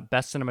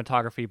Best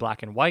Cinematography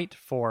Black and White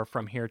for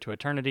From Here to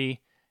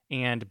Eternity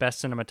and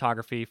Best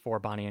Cinematography for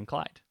Bonnie and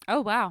Clyde.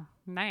 Oh, wow.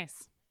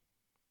 Nice.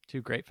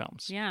 2 great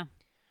films. Yeah.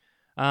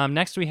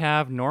 Next we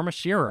have Norma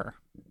Shearer.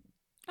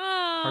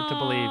 Oh, Hard to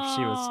believe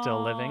she was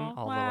still living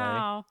all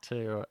wow. the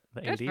way to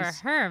the Good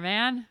 80s. for her,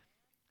 man.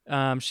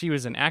 She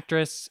was an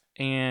actress,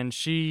 and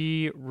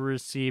she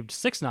received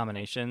 6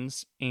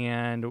 nominations,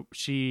 and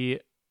she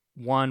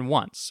won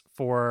once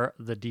for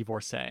The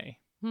Divorcee,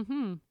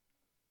 Mm-hmm.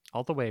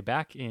 all the way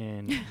back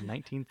in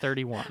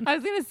 1931. I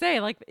was going to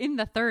say, like, in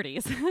the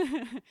 30s.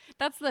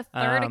 That's the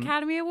third Um,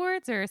 Academy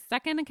Awards or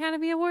second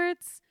Academy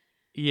Awards?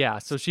 Yeah,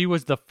 so she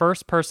was the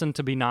first person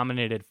to be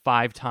nominated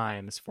 5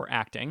 times for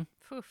acting,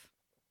 Oof.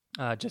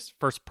 just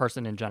first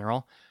person in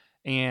general.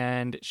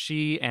 And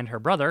she and her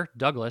brother,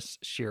 Douglas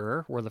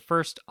Shearer, were the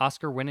first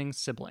Oscar-winning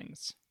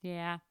siblings.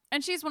 Yeah.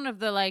 And she's one of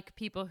the, like,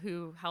 people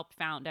who helped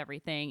found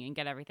everything and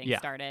get everything Yeah.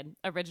 started.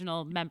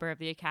 Original member of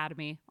the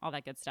Academy, all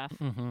that good stuff.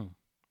 Mm-hmm.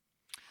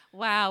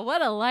 Wow,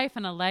 what a life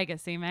and a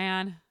legacy,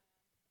 man.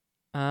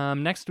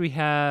 Next, we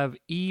have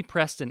E.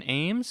 Preston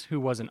Ames, who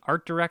was an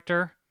art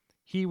director.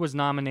 He was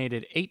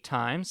nominated 8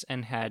 times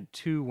and had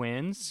 2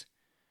 wins.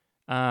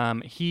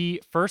 He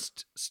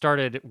first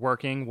started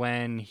working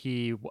when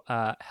he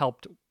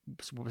helped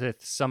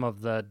with some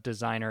of the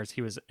designers.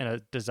 He was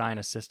a design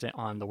assistant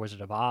on The Wizard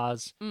of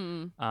Oz.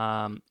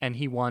 And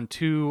he won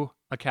 2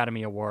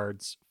 Academy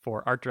Awards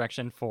for art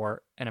direction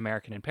for An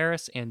American in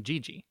Paris and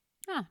Gigi.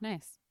 Ah,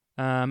 nice.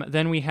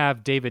 Then we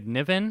have David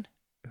Niven,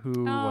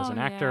 who was an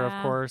actor, of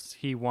yeah. course.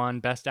 He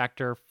won Best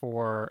Actor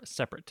for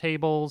Separate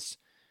Tables.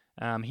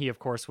 He, of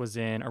course, was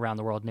in Around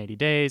the World in 80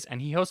 Days,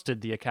 and he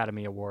hosted the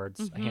Academy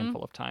Awards a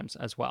handful of times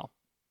as well.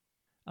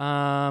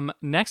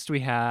 Next,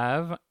 we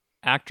have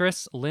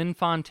actress Lynn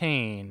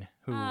Fontaine,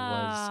 who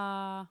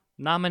was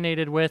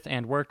nominated with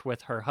and worked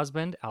with her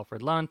husband,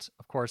 Alfred Lunt.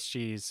 Of course,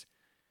 she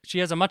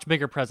has a much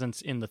bigger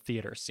presence in the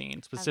theater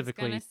scene,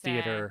 specifically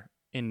theater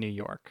in New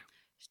York.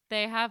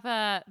 They have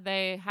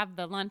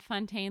the Lunt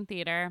Fontaine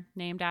Theater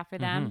named after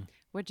them,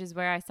 which is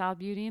where I saw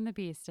Beauty and the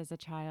Beast as a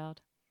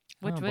child,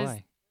 which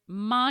was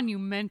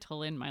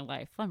monumental in my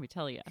life, let me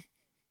tell you.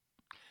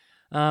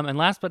 And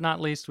last but not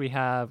least, we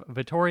have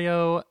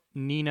Vittorio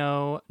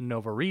Nino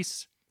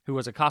Novarese, who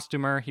was a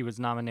costumer. He was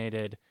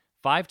nominated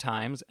 5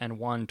 times and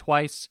won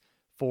twice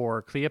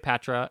for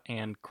Cleopatra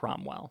and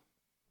Cromwell.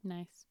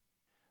 Nice.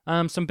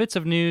 Some bits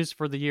of news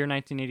for the year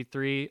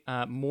 1983.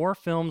 More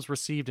films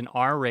received an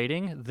R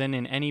rating than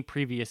in any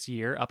previous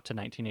year up to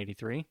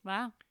 1983.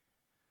 Wow.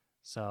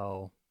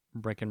 So,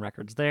 breaking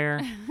records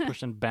there,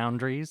 pushing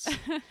boundaries.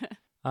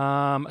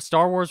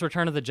 Star Wars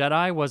Return of the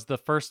Jedi was the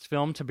first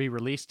film to be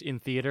released in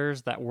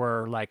theaters that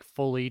were like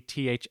fully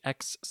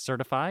THX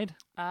certified.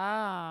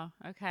 Oh,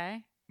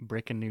 okay.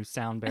 Breaking new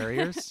sound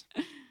barriers.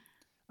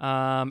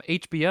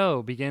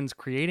 HBO begins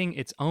creating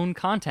its own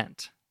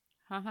content.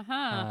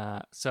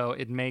 So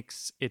it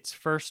makes its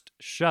first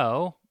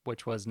show,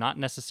 which was not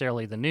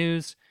necessarily the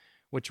news,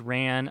 which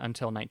ran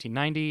until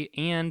 1990,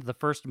 and the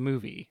first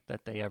movie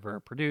that they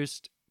ever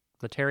produced,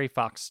 The Terry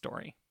Fox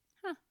Story.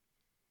 Huh.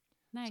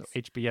 Nice. So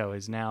HBO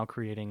is now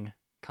creating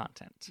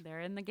content.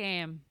 They're in the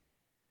game.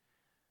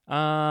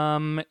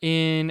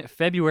 In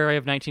February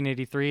of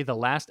 1983, the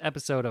last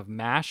episode of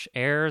MASH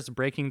airs,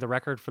 breaking the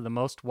record for the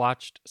most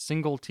watched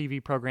single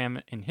TV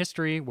program in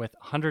history with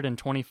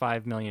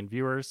 125 million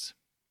viewers.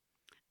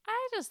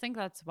 I just think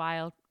that's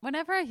wild.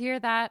 Whenever I hear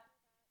that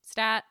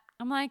stat,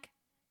 I'm like,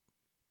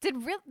 that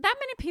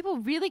many people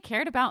really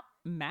cared about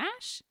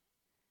MASH?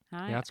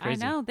 Yeah, it's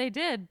crazy. I know they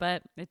did,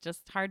 but it's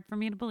just hard for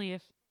me to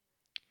believe.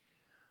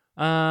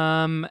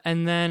 And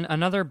then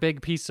another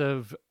big piece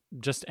of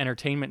just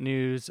entertainment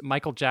news,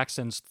 Michael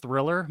Jackson's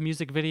Thriller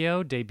music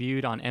video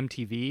debuted on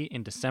MTV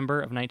in December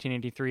of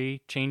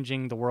 1983,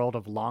 changing the world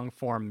of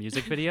long-form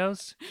music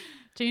videos.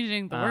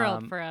 Changing the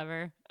world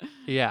forever.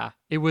 Yeah.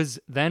 It was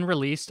then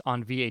released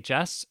on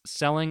VHS,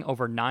 selling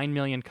over 9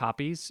 million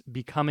copies,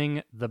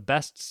 becoming the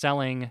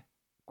best-selling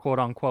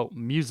quote-unquote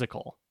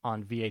musical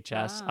on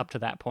VHS up to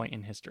that point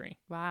in history.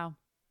 Wow.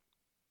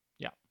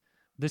 Yeah.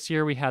 This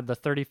year we had the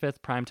 35th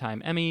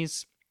Primetime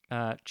Emmys.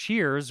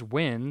 Cheers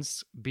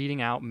wins,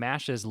 beating out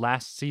MASH's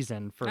last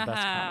season for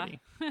Best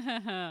Comedy.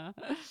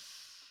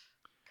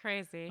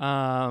 Crazy.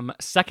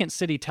 Second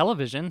City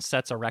Television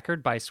sets a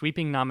record by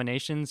sweeping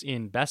nominations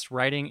in Best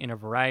Writing in a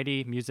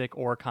Variety, Music,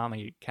 or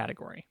Comedy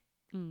category.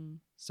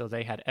 So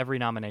they had every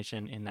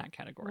nomination in that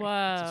category.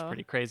 Whoa. Which is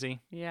pretty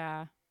crazy.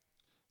 Yeah.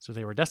 So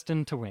they were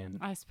destined to win.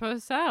 I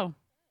suppose so.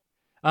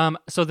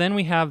 So then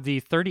we have the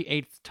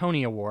 38th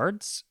Tony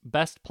Awards.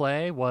 Best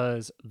Play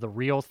was The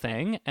Real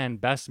Thing, and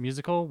Best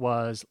Musical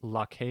was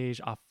La Cage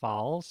aux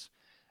Folles.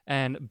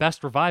 And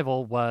Best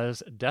Revival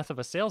was Death of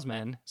a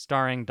Salesman,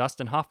 starring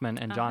Dustin Hoffman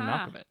and John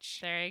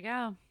Malkovich. There you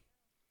go.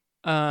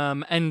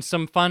 And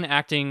some fun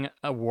acting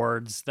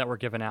awards that were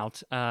given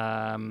out.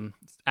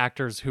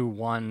 Actors who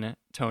won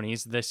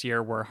Tonys this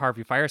year were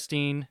Harvey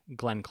Fierstein,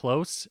 Glenn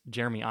Close,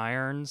 Jeremy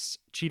Irons,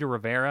 Cheetah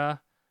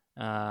Rivera,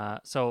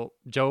 so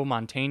Joe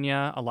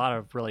Mantegna, a lot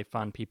of really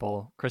fun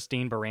people.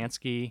 Christine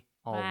Baranski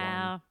all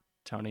won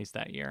Tonys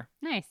that year.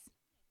 Nice.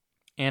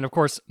 And of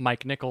course,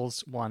 Mike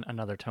Nichols won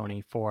another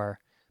Tony for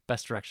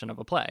Best Direction of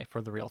a Play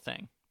for The Real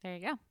Thing. There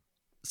you go.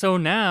 So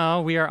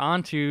now we are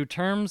on to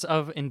Terms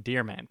of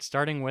Endearment,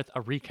 starting with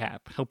a recap.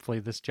 Hopefully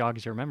this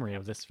jogs your memory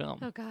of this film.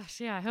 Oh gosh,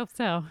 yeah, I hope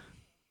so.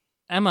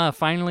 Emma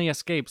finally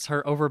escapes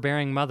her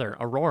overbearing mother,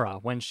 Aurora,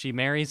 when she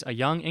marries a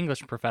young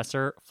English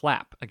professor,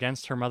 Flap,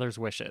 against her mother's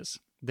wishes.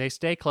 They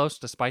stay close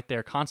despite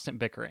their constant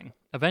bickering.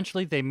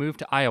 Eventually, they move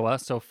to Iowa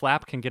so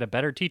Flap can get a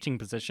better teaching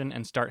position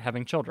and start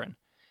having children.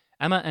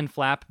 Emma and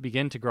Flap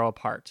begin to grow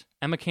apart.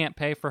 Emma can't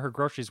pay for her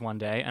groceries one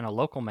day, and a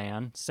local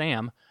man,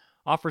 Sam,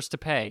 offers to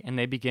pay, and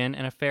they begin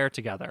an affair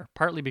together,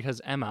 partly because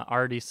Emma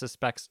already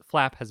suspects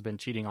Flap has been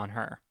cheating on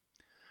her.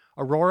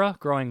 Aurora,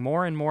 growing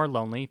more and more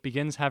lonely,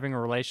 begins having a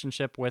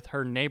relationship with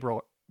her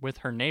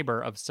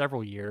neighbor of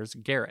several years,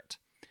 Garrett.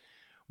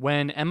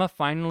 When Emma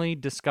finally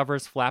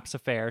discovers Flap's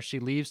affair, she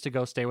leaves to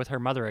go stay with her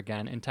mother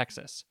again in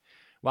Texas.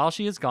 While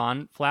she is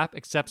gone, Flap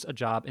accepts a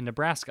job in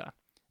Nebraska.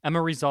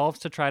 Emma resolves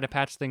to try to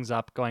patch things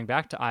up, going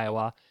back to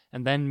Iowa,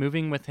 and then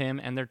moving with him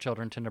and their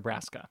children to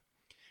Nebraska.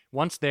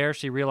 Once there,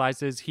 she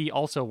realizes he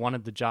also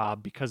wanted the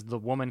job because the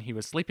woman he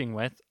was sleeping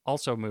with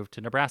also moved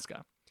to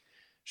Nebraska.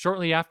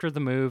 Shortly after the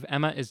move,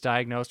 Emma is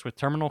diagnosed with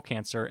terminal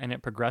cancer, and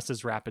it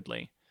progresses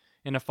rapidly.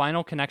 In a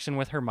final connection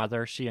with her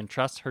mother, she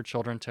entrusts her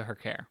children to her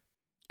care.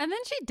 And then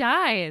she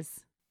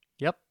dies.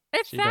 Yep.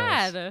 It's she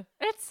sad. does.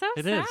 It's so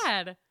It is.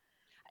 sad.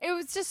 It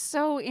was just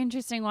so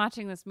interesting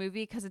watching this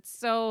movie because it's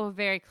so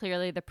very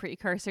clearly the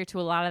precursor to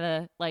a lot of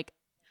the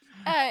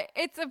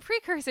it's a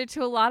precursor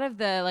to a lot of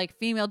the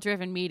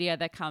female-driven media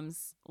that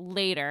comes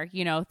later.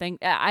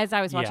 As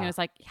I was watching, Yeah. it was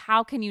like,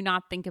 how can you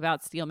not think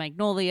about Steel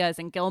Magnolias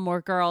and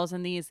Gilmore Girls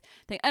and these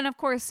things? And of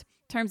course,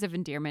 Terms of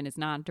Endearment is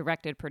not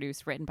directed,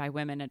 produced, written by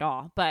women at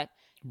all. But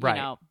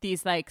Right.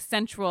 these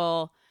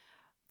central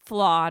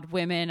flawed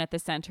women at the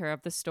center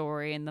of the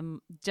story and the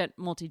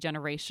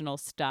multi-generational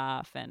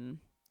stuff and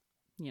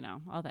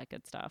all that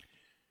good stuff.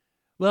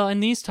 Well,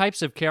 and these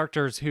types of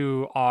characters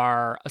who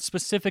are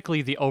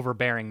specifically the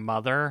overbearing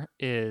mother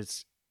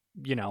is,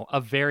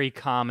 a very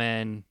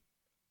common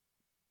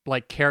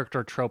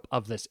character trope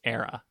of this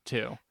era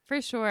too.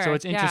 For sure. So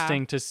it's yeah.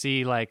 interesting to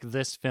see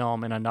this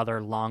film in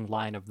another long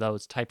line of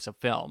those types of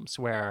films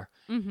where,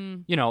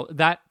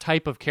 that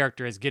type of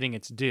character is getting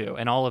its due.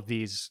 And all of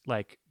these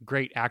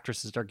great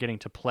actresses are getting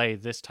to play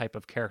this type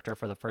of character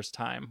for the first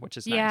time, which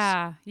is nice.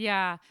 Yeah.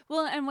 Yeah.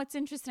 Well, and what's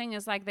interesting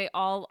is they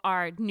all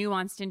are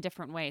nuanced in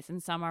different ways.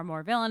 And some are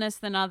more villainous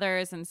than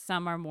others. And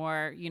some are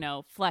more,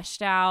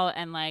 fleshed out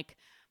and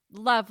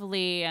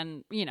lovely.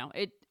 And,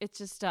 it's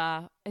just,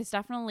 it's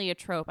definitely a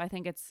trope. I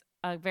think it's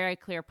a very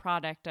clear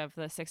product of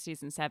the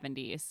 60s and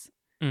 70s.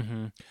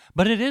 Mm-hmm.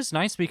 But it is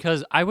nice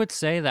because I would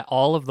say that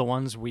all of the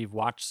ones we've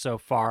watched so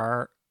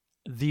far,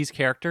 these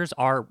characters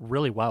are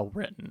really well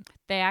written.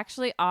 They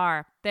actually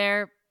are.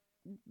 They're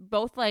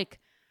both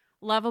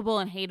lovable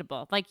and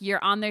hateable.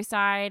 You're on their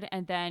side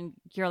and then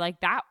you're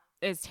that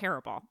is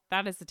terrible.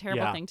 That is a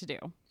terrible thing to do.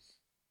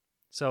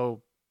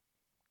 So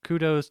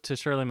kudos to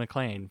Shirley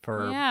MacLaine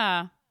for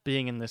Yeah.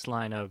 being in this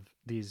line of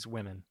these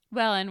women.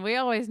 Well, and we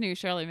always knew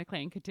Shirley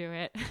MacLaine could do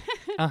it.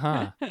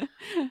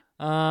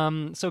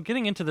 So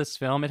getting into this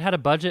film, it had a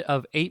budget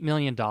of $8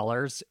 million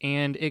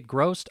and it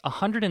grossed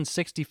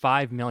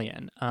 $165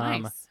 million.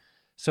 Nice.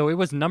 So it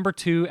was number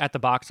 2 at the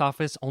box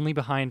office, only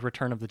behind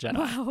Return of the Jedi.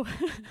 Wow.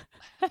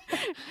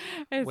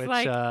 It's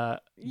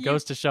which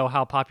goes to show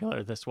how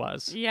popular this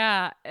was.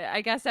 Yeah,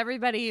 I guess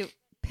everybody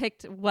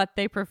picked what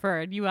they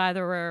preferred. You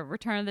either were a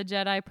Return of the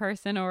Jedi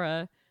person or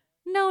a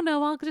no,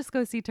 I'll just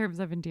go see Terms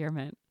of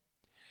Endearment.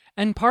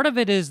 And part of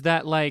it is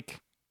that,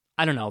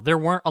 I don't know, there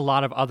weren't a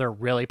lot of other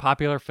really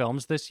popular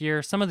films this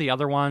year. Some of the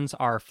other ones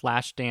are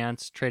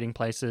Flashdance, Trading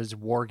Places,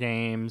 War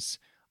Games,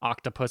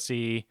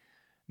 Octopussy,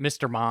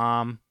 Mr.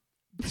 Mom.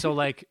 So,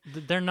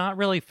 they're not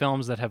really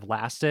films that have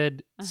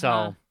lasted.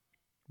 So,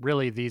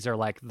 really, these are,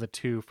 the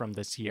 2 from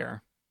this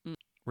year.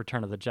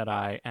 Return of the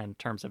Jedi and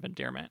Terms of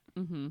Endearment.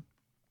 Mm-hmm.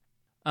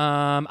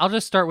 I'll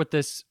just start with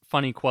this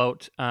funny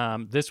quote.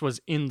 This was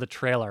in the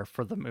trailer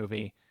for the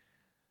movie.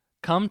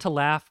 Come to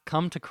laugh,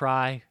 come to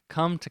cry,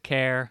 come to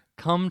care,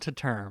 come to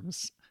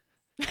terms.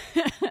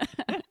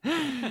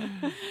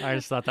 I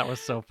just thought that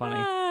was so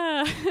funny.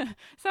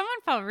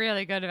 Someone felt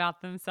really good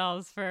about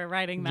themselves for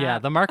writing that. Yeah,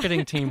 the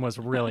marketing team was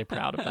really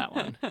proud of that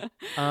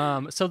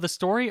one. So the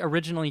story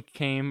originally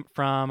came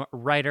from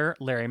writer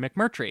Larry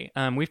McMurtry.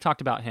 We've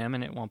talked about him,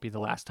 and it won't be the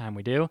last time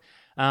we do.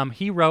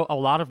 He wrote a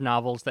lot of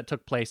novels that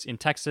took place in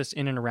Texas,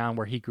 in and around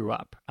where he grew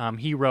up.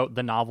 He wrote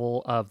the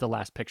novel of The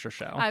Last Picture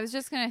Show. I was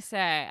just going to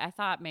say, I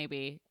thought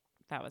maybe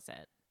that was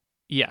it.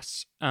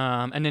 Yes.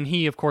 And then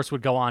he, of course,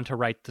 would go on to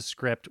write the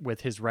script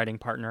with his writing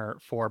partner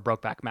for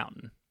Brokeback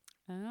Mountain.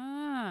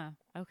 Ah,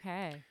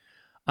 okay.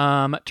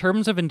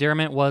 Terms of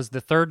Endearment was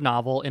the third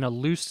novel in a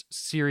loose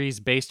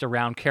series based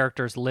around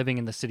characters living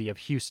in the city of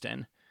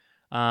Houston.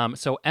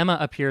 So Emma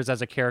appears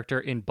as a character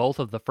in both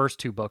of the first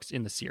 2 books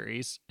in the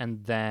series,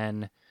 and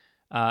then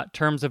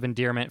Terms of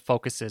Endearment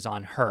focuses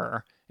on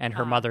her and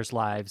her mother's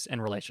lives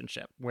and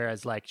relationship,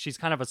 whereas she's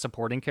kind of a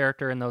supporting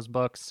character in those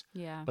books.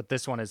 Yeah. But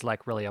this one is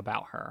really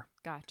about her.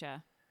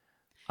 Gotcha.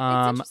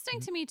 It's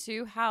interesting to me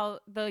too how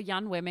the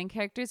young women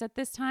characters at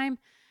this time,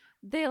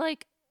 they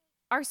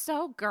are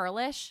so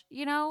girlish,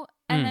 and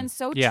then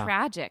so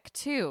tragic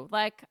too.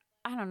 I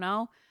don't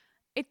know.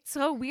 it's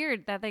so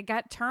weird that they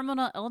got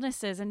terminal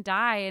illnesses and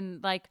die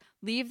and like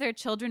leave their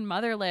children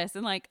motherless,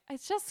 and like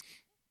it's just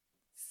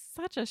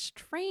such a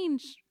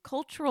strange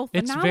cultural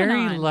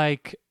phenomenon.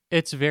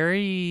 It's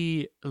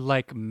very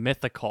like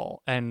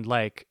mythical and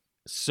like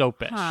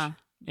soapish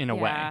in a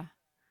way.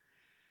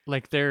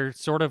 Like they're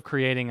sort of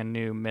creating a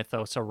new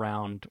mythos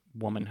around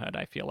womanhood,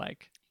 I feel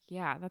like.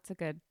 Yeah, that's a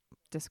good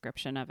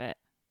description of it.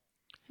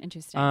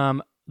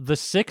 Interesting. The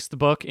sixth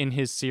book in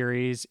his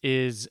series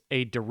is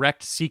a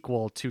direct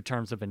sequel to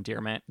Terms of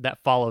Endearment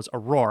that follows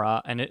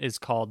Aurora, and it is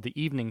called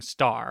The Evening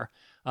Star,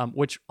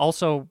 which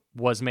also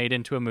was made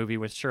into a movie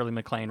with Shirley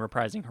MacLaine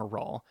reprising her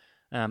role.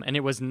 And it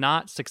was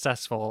not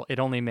successful. It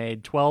only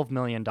made $12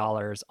 million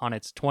on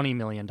its $20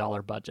 million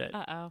budget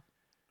Yikes.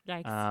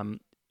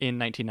 in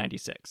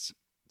 1996.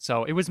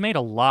 So it was made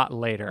a lot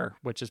later,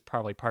 which is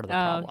probably part of the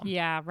problem.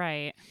 Yeah,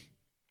 right.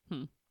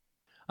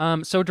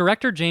 So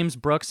director James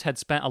Brooks had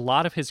spent a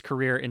lot of his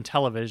career in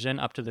television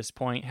up to this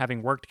point,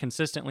 having worked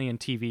consistently in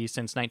TV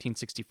since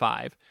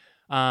 1965.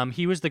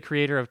 He was the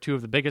creator of two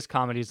of the biggest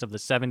comedies of the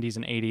 70s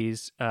and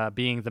 80s,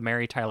 being The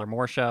Mary Tyler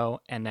Moore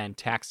Show and then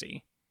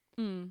Taxi.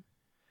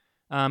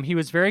 He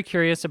was very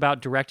curious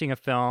about directing a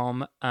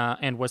film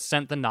and was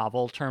sent the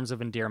novel Terms of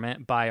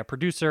Endearment by a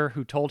producer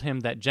who told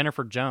him that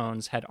Jennifer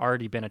Jones had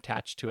already been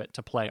attached to it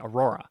to play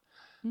Aurora.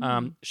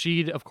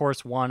 She'd, of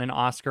course, won an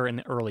Oscar in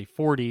the early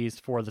 40s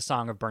for The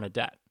Song of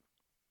Bernadette.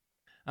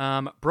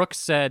 Brooks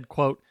said,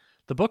 quote,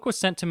 "The book was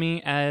sent to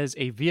me as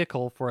a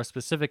vehicle for a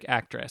specific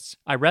actress.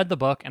 I read the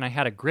book and I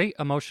had a great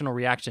emotional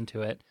reaction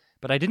to it,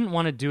 but I didn't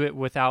want to do it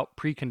without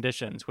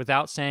preconditions,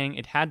 without saying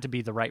it had to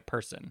be the right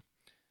person."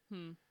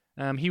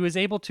 He was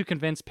able to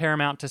convince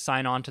Paramount to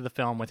sign on to the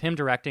film with him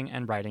directing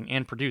and writing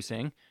and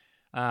producing,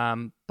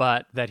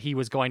 but that he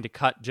was going to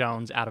cut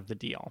Jones out of the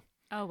deal.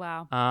 Oh,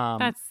 wow.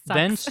 That sucks.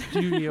 Then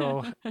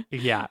studio,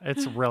 yeah,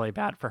 it's really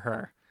bad for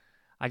her.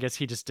 I guess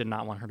he just did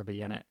not want her to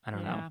be in it. I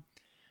don't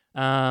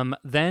know.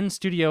 Then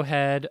studio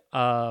head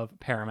of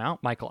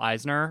Paramount, Michael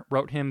Eisner,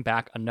 wrote him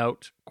back a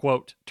note,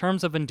 quote,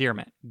 "Terms of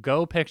Endearment,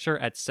 go picture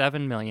at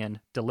 $7 million,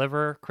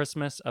 deliver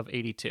Christmas of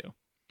 '82.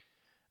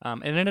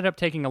 It ended up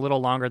taking a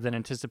little longer than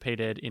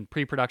anticipated in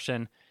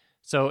pre-production,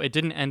 so it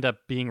didn't end up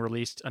being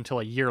released until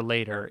a year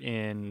later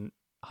in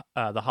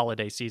the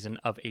holiday season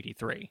of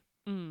 '83.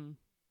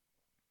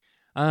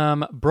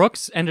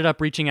 Brooks ended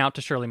up reaching out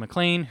to Shirley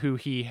MacLaine, who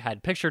he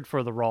had pictured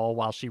for the role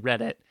while she read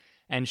it,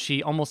 and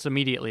she almost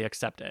immediately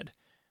accepted.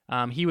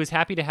 He was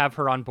happy to have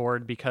her on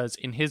board because,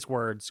 in his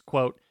words,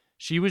 quote,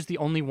 "She was the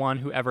only one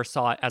who ever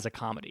saw it as a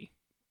comedy."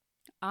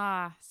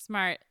 Ah,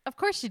 smart. Of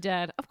course she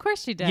did. Of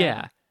course she did.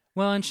 Yeah.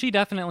 Well, and she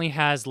definitely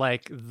has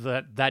like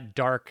that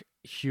dark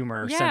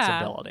humor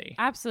sensibility.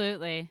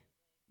 Absolutely.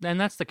 And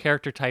that's the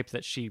character type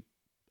that she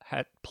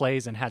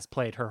plays and has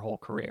played her whole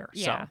career.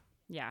 Yeah. So.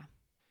 Yeah.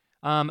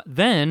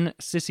 Then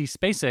Sissy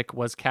Spacek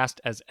was cast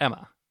as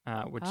Emma,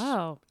 which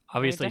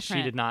obviously she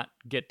different. did not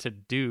get to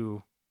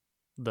do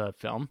the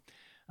film,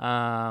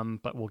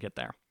 but we'll get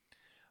there.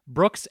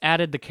 Brooks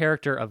added the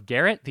character of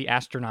Garrett, the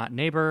astronaut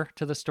neighbor,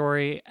 to the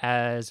story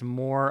as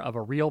more of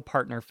a real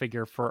partner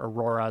figure for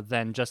Aurora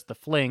than just the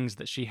flings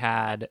that she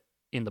had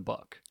in the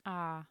book.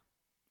 Ah.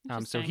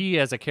 So he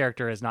as a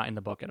character is not in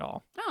the book at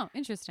all. Oh,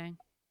 interesting.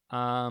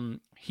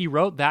 He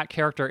wrote that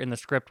character in the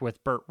script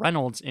with Burt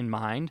Reynolds in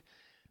mind,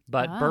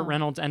 but Burt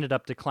Reynolds ended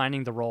up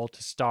declining the role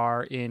to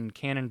star in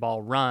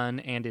Cannonball Run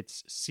and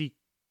its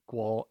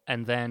sequel,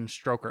 and then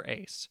Stroker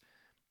Ace.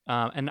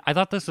 And I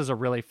thought this was a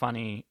really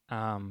funny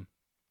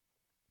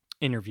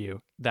interview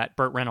that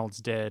Burt Reynolds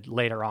did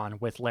later on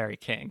with Larry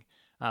King.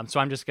 So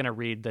I'm just going to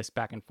read this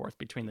back and forth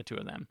between the two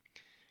of them.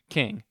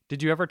 King: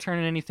 "Did you ever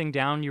turn anything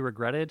down you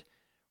regretted?"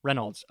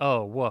 Reynolds: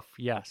 "Oh, woof,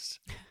 yes."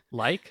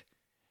 Like?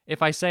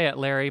 "If I say it,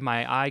 Larry,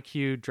 my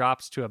IQ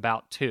drops to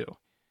about 2.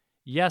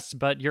 "Yes,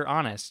 but you're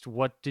honest.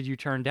 What did you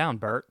turn down,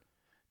 Bert?"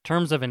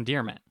 "Terms of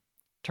Endearment."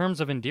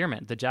 "Terms of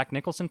Endearment, the Jack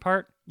Nicholson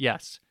part?"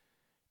 "Yes."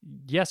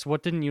 "Yes,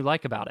 what didn't you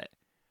like about it?"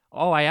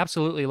 "Oh, I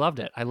absolutely loved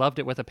it. I loved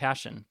it with a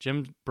passion.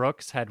 Jim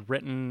Brooks had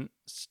written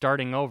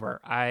Starting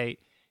Over.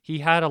 He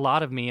had a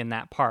lot of me in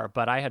that part,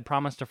 but I had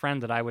promised a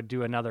friend that I would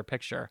do another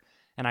picture,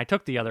 and I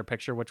took the other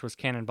picture, which was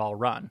Cannonball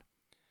Run."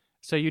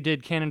 "So you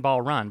did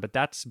Cannonball Run, but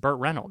that's Burt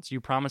Reynolds.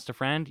 You promised a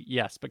friend?"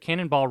 "Yes, but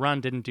Cannonball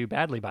Run didn't do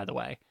badly, by the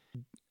way.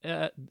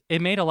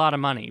 It made a lot of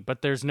money,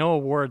 but there's no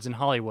awards in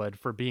Hollywood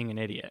for being an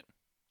idiot."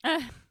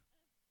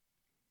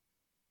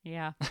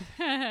 Yeah.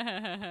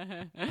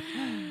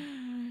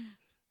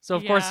 So,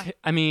 of course,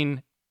 I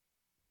mean,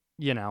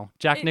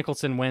 Jack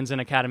Nicholson wins an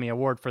Academy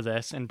Award for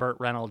this, and Burt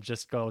Reynolds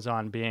just goes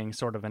on being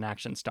sort of an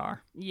action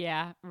star.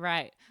 Yeah,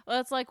 right.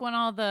 Well, it's like when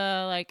all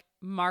the like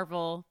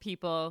Marvel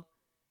people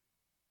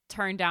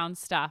turn down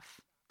stuff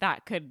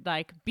that could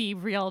like be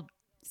real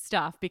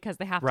stuff because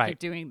they have to keep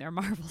doing their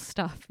Marvel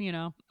stuff,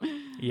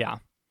 Yeah.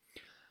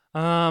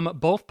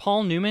 Both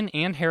Paul Newman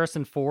and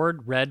Harrison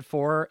Ford read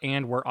for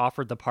and were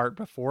offered the part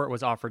before it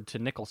was offered to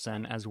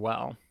Nicholson as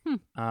well.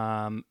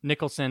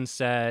 Nicholson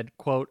said,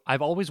 quote,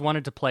 "I've always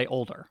wanted to play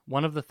older.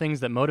 One of the things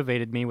that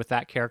motivated me with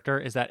that character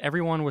is that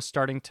everyone was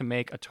starting to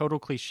make a total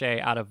cliche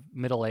out of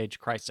middle-age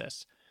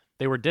crisis.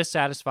 They were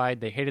dissatisfied.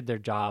 They hated their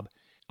job.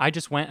 I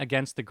just went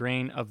against the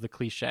grain of the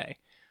cliche.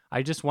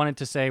 I just wanted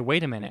to say,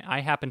 wait a minute, I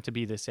happen to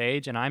be this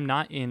age and I'm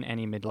not in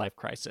any midlife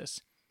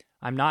crisis.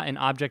 I'm not an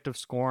object of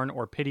scorn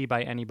or pity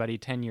by anybody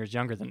 10 years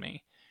younger than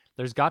me.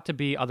 There's got to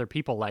be other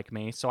people like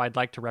me, so I'd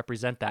like to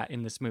represent that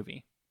in this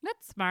movie."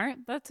 That's smart.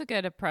 That's a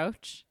good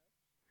approach.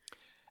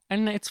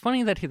 And it's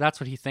funny that that's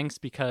what he thinks,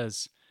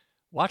 because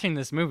watching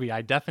this movie,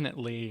 I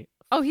definitely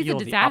He's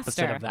feel a the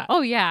opposite disaster. of that.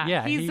 Oh, yeah.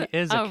 Yeah, he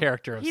is a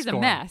character of He's scorn.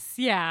 a mess.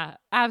 Yeah,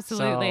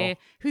 absolutely. So-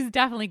 Who's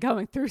definitely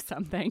going through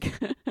something.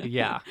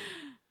 Yeah.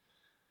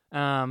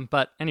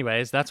 But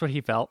anyways, that's what he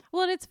felt.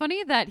 Well, and it's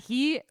funny that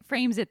he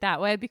frames it that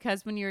way,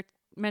 because when you're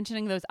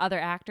mentioning those other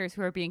actors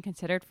who are being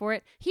considered for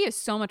it, he is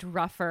so much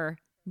rougher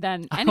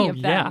than any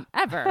of them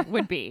ever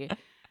would be.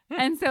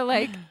 And so,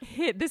 like,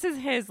 this is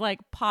his, like,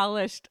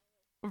 polished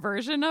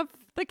version of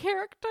the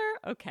character.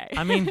 Okay.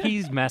 I mean,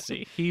 he's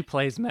messy. He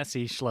plays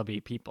messy,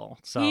 schlubby people.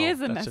 So he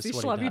is a that's messy,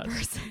 just what he schlubby does.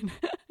 person.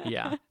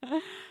 Yeah.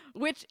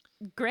 Which,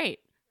 great.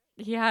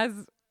 He has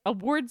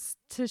awards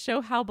to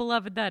show how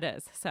beloved that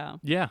is. So,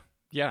 Yeah.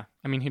 Yeah.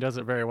 I mean, he does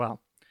it very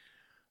well.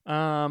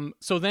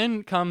 So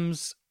then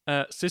comes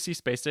Sissy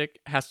Spacek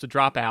has to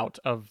drop out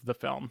of the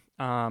film.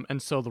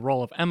 And so the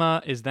role of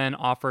Emma is then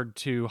offered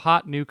to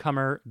hot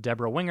newcomer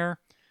Deborah Winger,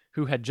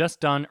 who had just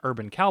done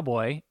Urban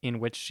Cowboy, in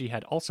which she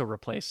had also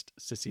replaced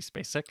Sissy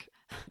Spacek.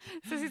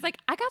 he's like,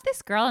 I got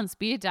this girl on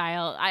speed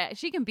dial.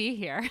 She can be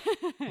here.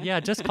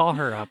 Yeah, just call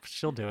her up.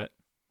 She'll do it.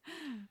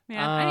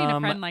 Yeah, I need a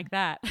friend like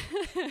that.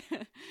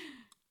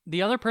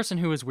 The other person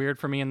who was weird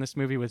for me in this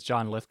movie was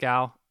John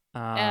Lithgow.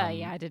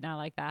 Yeah, I did not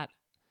like that.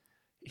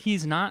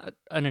 He's not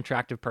an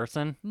attractive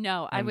person.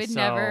 No, I And would so-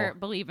 never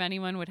believe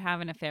anyone would have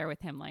an affair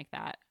with him like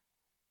that.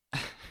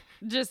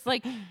 Just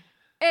like,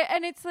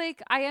 and it's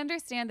like, I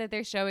understand that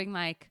they're showing,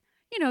 like,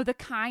 you know, the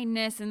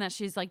kindness and that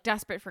she's like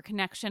desperate for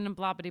connection and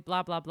blah, blah,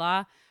 blah, blah,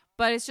 blah.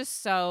 But it's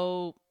just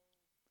so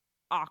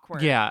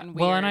awkward. Yeah. And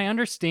Well, and weird. I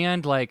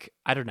understand, like,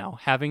 I don't know,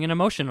 having an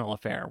emotional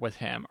affair with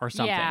him or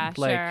something. Yeah,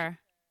 Like, sure.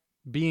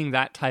 being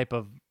that type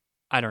of,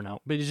 I don't know.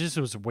 But it just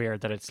was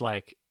weird that it's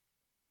like,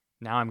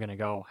 now I'm going to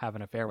go have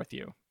an affair with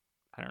you.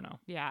 I don't know.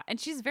 Yeah. And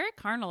she's very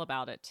carnal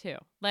about it too.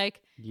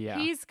 Like, Yeah.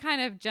 he's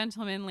kind of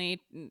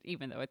gentlemanly,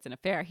 even though it's an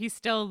affair. He's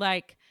still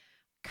like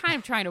kind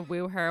of trying to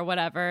woo her,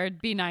 whatever,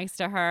 be nice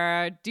to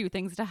her, do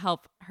things to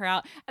help her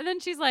out. And then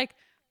she's like,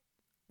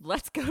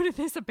 let's go to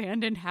this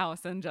abandoned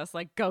house and just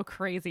like go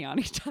crazy on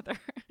each other.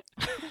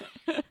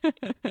 I'm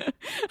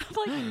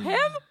like,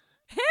 him?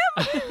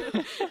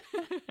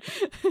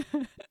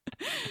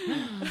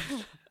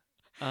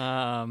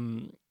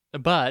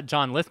 But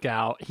John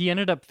Lithgow, he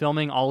ended up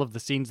filming all of the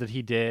scenes that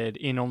he did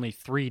in only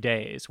 3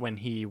 days when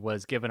he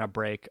was given a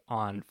break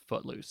on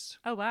Footloose.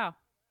 Oh, wow.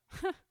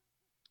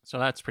 So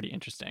that's pretty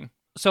interesting.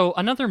 So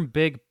another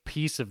big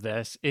piece of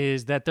this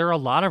is that there are a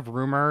lot of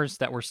rumors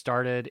that were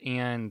started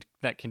and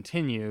that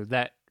continue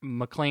that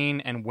McLean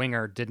and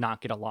Winger did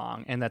not get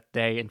along, and that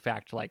they, in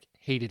fact, like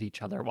hated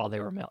each other while they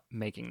were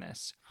making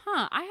this.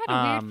 Huh. I had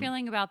a weird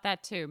feeling about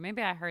that too.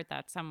 Maybe I heard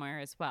that somewhere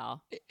as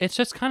well. It's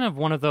just kind of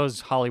one of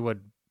those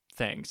Hollywood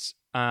things.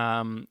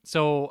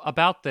 So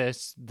about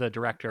this, the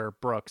director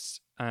Brooks,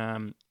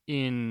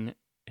 in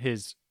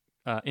his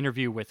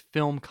interview with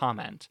Film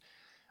Comment,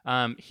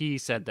 he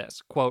said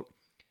this, quote,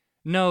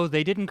 "No,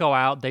 they didn't go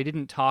out. They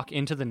didn't talk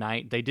into the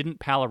night. They didn't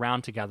pal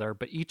around together,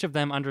 but each of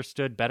them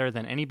understood better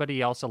than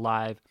anybody else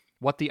alive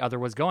what the other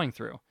was going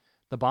through.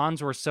 The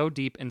bonds were so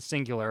deep and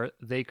singular,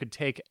 they could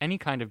take any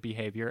kind of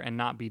behavior and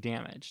not be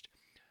damaged.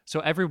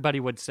 So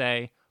everybody would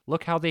say,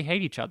 look how they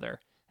hate each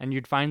other, and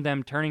you'd find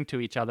them turning to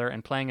each other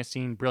and playing a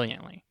scene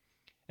brilliantly.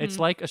 It's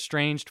like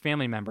estranged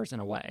family members in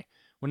a way.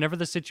 Whenever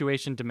the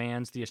situation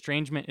demands, the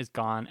estrangement is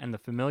gone and the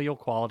familial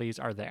qualities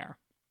are there."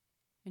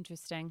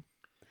 Interesting.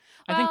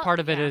 I think Well, part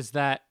of it yeah. is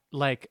that,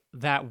 like,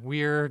 that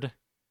weird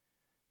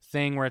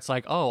thing where it's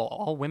like, oh,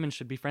 all women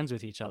should be friends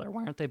with each other.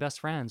 Why aren't they best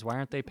friends? Why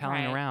aren't they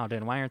palling Right. around?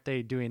 And why aren't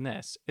they doing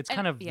this? It's And-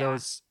 kind of yeah.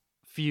 those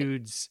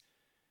feuds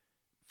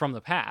from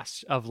the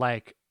past of,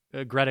 like,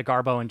 Greta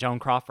Garbo and Joan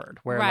Crawford,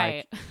 where,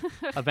 right.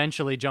 like,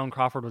 eventually Joan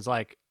Crawford was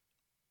like,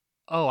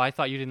 oh, I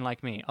thought you didn't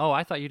like me. Oh,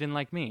 I thought you didn't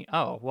like me.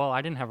 Oh, well,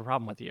 I didn't have a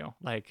problem with you.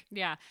 Like,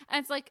 Yeah. And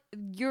it's like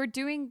you're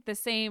doing the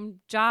same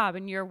job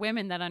and you're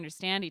women that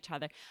understand each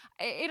other.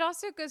 It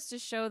also goes to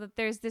show that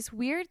there's this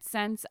weird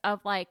sense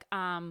of like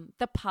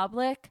the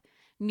public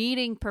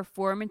needing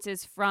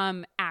performances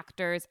from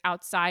actors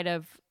outside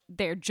of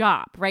their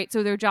job, right?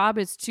 So their job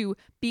is to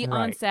be on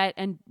Right. set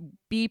and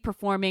be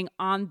performing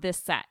on this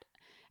set.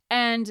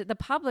 And the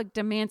public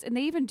demands, and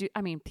they even do,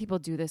 I mean, people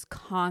do this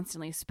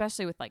constantly,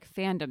 especially with like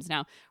fandoms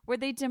now, where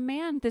they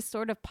demand this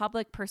sort of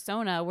public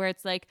persona where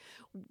it's like,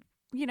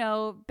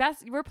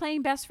 we're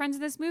playing best friends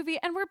in this movie,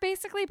 and we're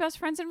basically best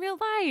friends in real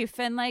life.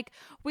 And like,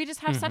 we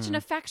just have such an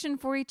affection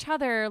for each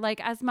other, like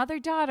as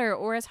mother-daughter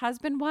or as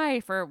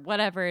husband-wife or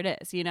whatever it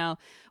is,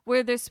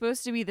 where there's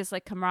supposed to be this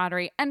like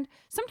camaraderie. And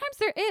sometimes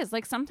there is,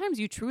 like, sometimes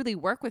you truly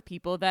work with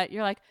people that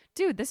you're like,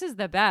 dude, this is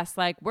the best.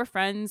 Like, we're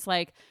friends.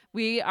 Like,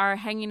 we are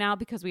hanging out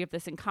because we have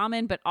this in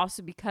common, but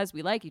also because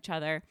we like each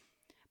other.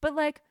 But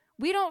like,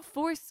 we don't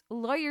force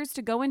lawyers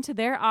to go into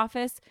their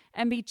office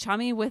and be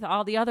chummy with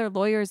all the other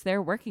lawyers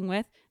they're working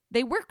with.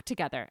 They work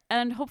together,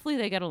 and hopefully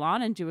they get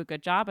along and do a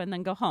good job and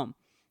then go home.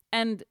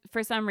 And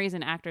for some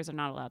reason, actors are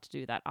not allowed to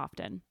do that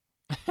often,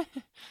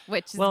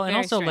 which is well, very and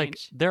also strange. like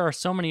there are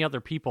so many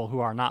other people who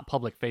are not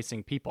public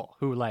facing people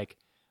who like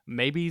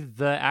maybe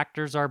the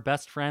actors are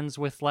best friends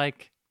with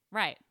like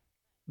right.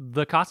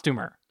 the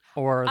costumer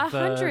or the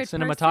 100%.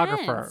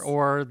 cinematographer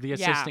or the Yeah.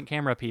 assistant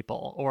camera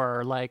people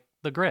or like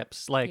the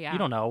grips. Like Yeah. you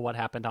don't know what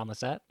happened on the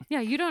set.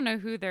 Yeah, you don't know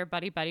who they're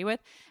buddy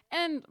with.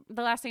 And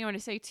the last thing I want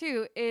to say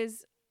too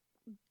is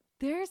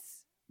there's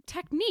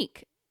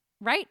technique,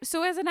 right?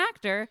 So as an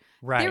actor,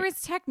 Right. there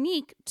is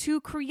technique to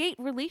create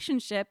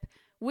relationship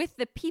with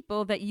the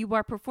people that you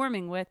are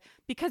performing with,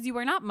 because you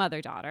are not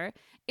mother-daughter.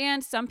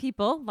 And some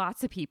people,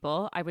 lots of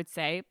people, I would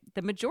say,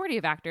 the majority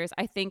of actors,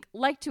 I think,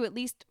 like to at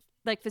least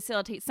like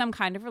facilitate some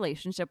kind of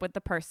relationship with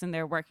the person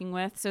they're working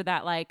with, so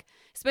that like,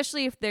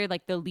 especially if they're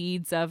like the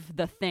leads of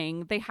the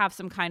thing, they have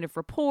some kind of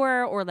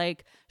rapport or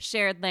like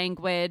shared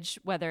language,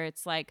 whether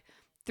it's like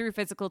through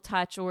physical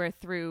touch or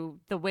through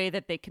the way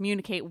that they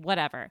communicate,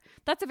 whatever.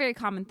 That's a very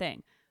common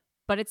thing,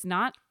 but it's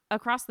not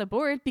across the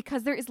board,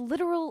 because there is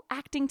literal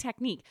acting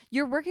technique.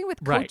 You're working with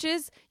Right.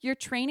 coaches, you're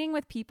training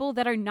with people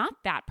that are not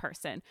that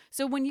person.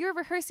 So when you're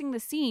rehearsing the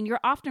scene, you're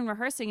often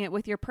rehearsing it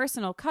with your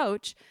personal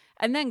coach,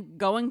 and then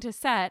going to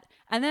set,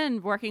 and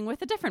then working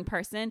with a different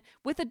person,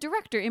 with a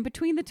director in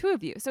between the two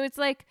of you. So it's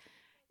like,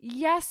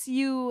 yes,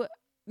 you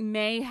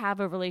may have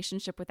a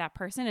relationship with that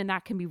person, and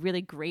that can be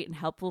really great and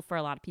helpful for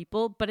a lot of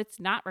people, but it's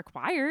not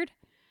required.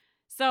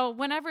 So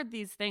whenever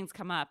these things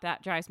come up,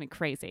 that drives me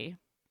crazy.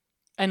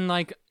 And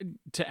like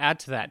to add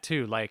to that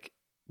too, like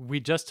we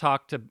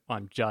talked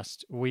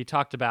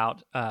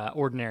about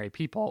Ordinary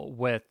People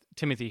with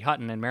Timothy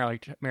Hutton and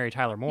Mary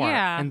Tyler Moore,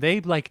 Yeah. and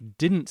they like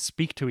didn't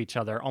speak to each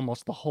other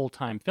almost the whole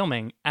time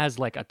filming as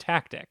like a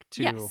tactic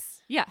to.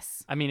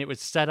 Yes. I mean, it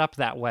was set up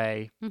that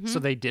way so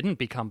Mhm. they didn't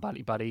become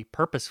buddy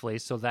purposefully,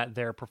 so that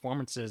their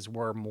performances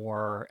were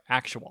more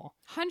actual.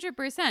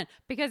 100%.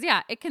 Because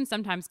yeah, it can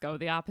sometimes go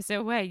the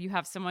opposite way. You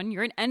have someone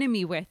you're an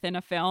enemy with in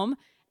a film,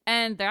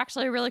 and they're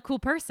actually a really cool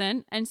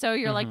person, and so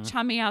you're like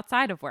chummy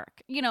outside of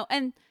work,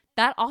 and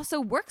that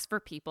also works for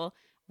people.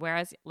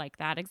 Whereas like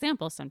that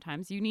example,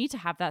 sometimes you need to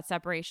have that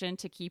separation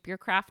to keep your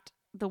craft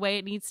the way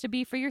it needs to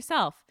be for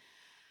yourself.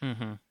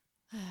 Mm-hmm.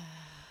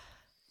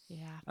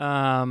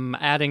 Yeah.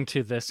 Adding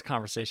to this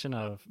conversation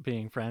of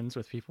being friends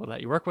with people that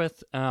you work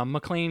with,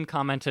 McLean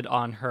commented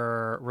on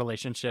her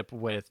relationship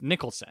with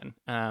Nicholson,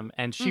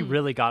 and she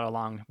really got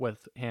along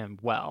with him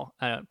well.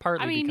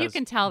 Partly I mean, because you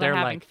can tell they're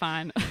having like,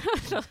 fun.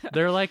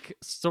 they're like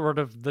sort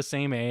of the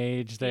same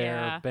age. They've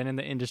Yeah. been in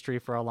the industry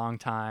for a long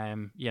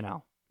time,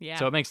 Yeah.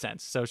 So it makes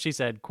sense. So she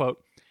said,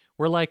 quote,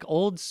 "We're like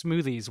old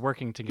smoothies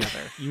working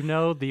together.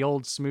 The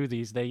old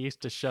smoothies they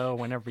used to show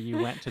whenever you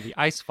went to the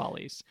ice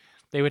follies.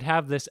 They would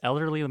have this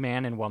elderly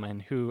man and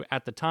woman who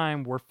at the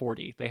time were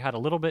 40. They had a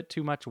little bit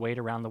too much weight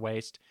around the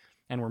waist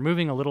and were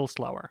moving a little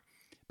slower.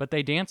 But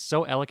they danced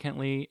so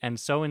elegantly and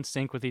so in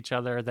sync with each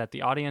other that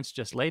the audience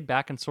just laid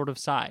back and sort of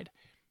sighed.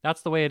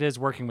 That's the way it is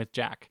working with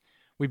Jack.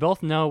 We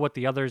both know what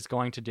the other is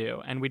going to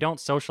do, and we don't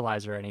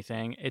socialize or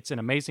anything. It's an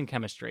amazing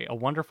chemistry, a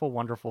wonderful,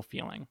 wonderful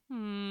feeling."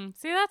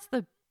 See, that's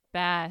the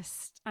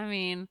best. I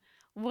mean,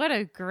 what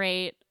a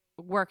great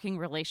working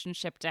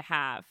relationship to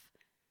have.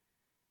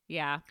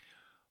 Yeah.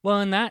 Well,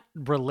 and that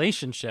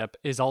relationship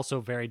is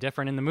also very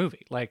different in the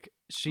movie. Like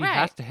she Right.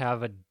 has to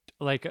have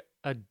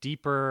a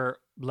deeper,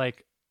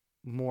 like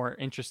more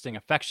interesting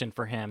affection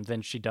for him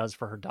than she does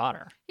for her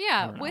daughter. I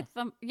Yeah, don't know.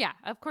 with yeah,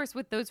 of course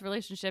with those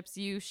relationships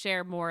you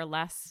share more or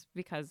less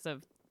because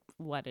of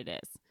what it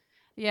is.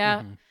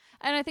 Yeah. Mhm.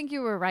 And I think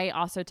you were right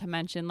also to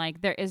mention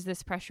like there is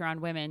this pressure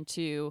on women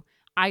to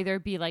either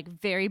be like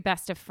very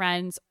best of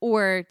friends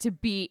or to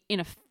be in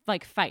a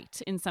like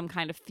fight in some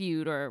kind of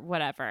feud or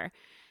whatever.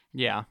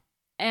 Yeah.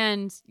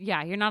 And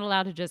yeah, you're not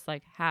allowed to just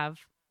like have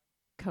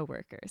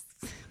coworkers.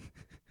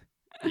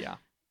 Yeah.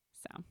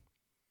 So,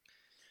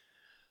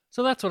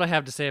 So that's what I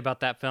have to say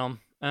about that film.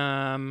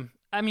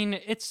 I mean,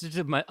 it's just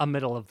a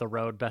middle of the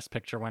road Best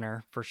Picture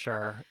winner for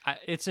sure.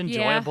 It's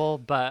enjoyable,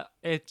 but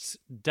it's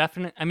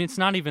definite. I mean, it's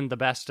not even the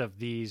best of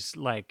these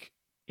like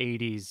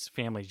 80s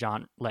family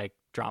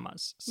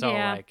dramas. So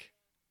Yeah. like,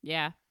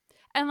 yeah.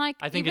 And like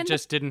I think even it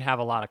just didn't have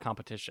a lot of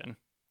competition.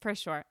 for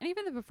sure. And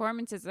even the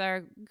performances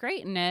are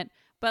great in it,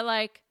 but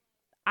like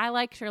I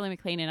like Shirley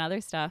MacLaine and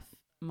other stuff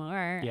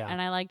more. Yeah.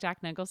 And I like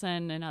Jack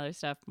Nicholson and other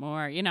stuff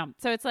more,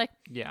 So it's like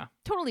Yeah.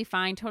 totally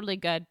fine, totally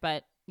good,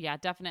 but yeah,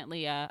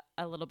 definitely a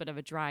little bit of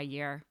a dry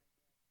year.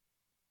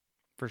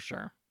 For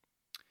sure.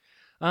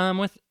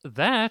 With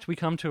that, we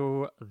come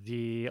to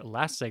the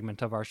last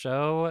segment of our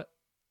show,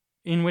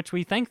 in which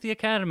we thank the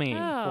Academy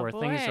for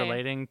things boy.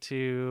 relating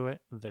to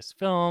this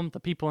film, the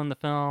people in the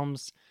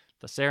films,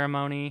 the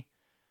ceremony.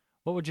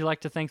 What would you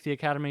like to thank the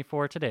Academy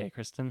for today,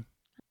 Kristen?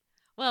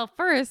 Well,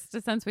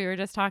 first, since we were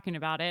just talking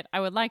about it, I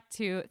would like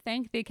to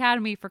thank the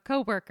Academy for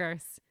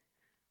coworkers.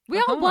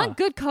 We all want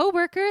good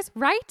coworkers,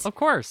 right? Of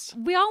course.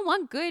 We all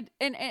want good,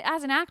 and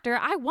as an actor,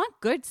 I want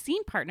good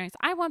scene partners.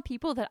 I want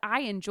people that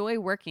I enjoy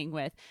working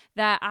with,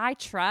 that I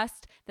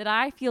trust, that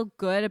I feel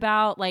good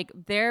about, like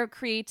their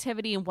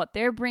creativity and what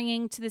they're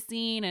bringing to the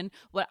scene and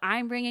what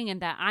I'm bringing,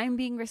 and that I'm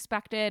being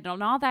respected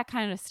and all that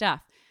kind of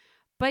stuff.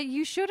 But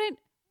you shouldn't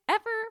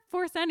ever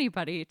force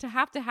anybody to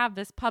have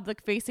this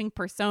public-facing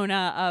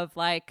persona of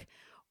like,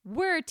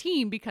 we're a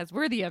team because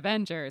we're the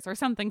Avengers or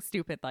something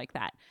stupid like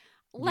that.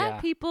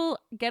 Let people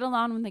get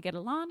along when they get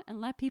along,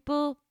 and let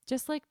people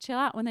just like chill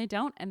out when they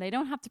don't, and they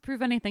don't have to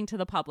prove anything to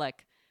the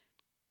public.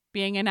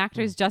 Being an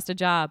actor is just a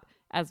job.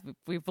 As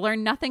we've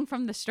learned nothing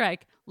from the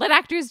strike. Let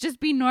actors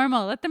just be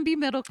normal. Let them be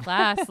middle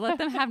class. Let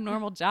them have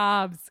normal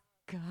jobs.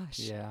 Gosh.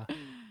 Yeah.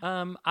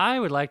 I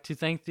would like to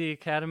thank the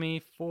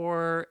Academy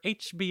for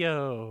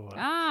HBO.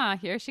 Ah,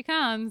 here she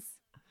comes.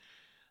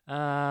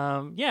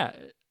 Yeah,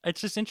 it's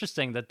just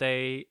interesting that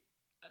the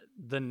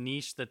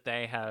niche that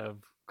they have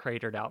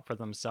cratered out for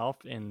themselves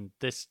in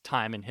this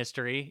time in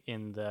history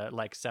in the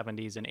like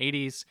 70s and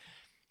 80s,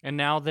 and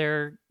now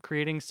they're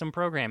creating some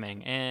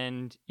programming,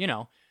 and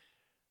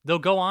they'll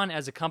go on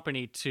as a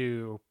company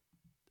to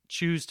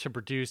choose to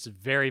produce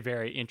very,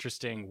 very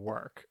interesting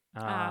work,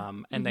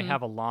 and they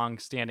have a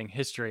long-standing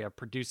history of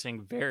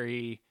producing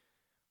very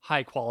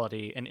high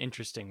quality and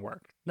interesting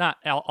work. Not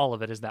all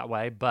of it is that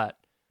way, but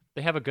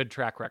they have a good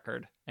track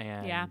record,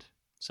 and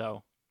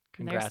so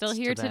congrats. They're still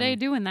here to today them.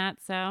 doing that,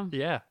 so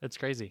Yeah, it's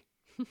crazy.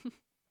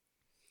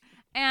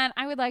 And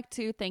I would like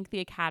to thank the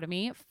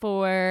Academy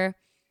for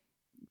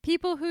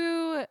people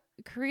who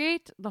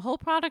create the whole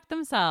product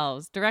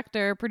themselves.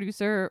 Director,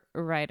 producer,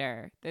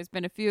 writer. There's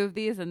been a few of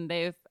these, and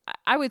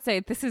I would say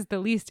this is the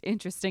least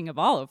interesting of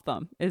all of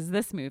them, is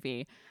this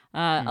movie.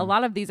 A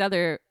lot of these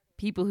other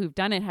people who've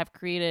done it have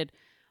created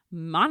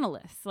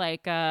monoliths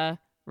like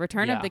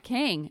Return of the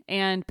King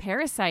and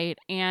Parasite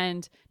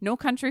and No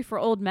Country for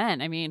Old Men.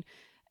 I mean,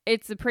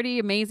 it's a pretty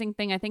amazing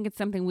thing. I think it's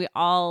something we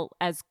all,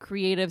 as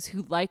creatives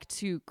who like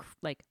to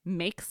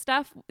make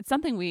stuff, it's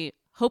something we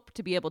hope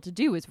to be able to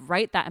do, is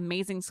write that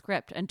amazing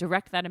script and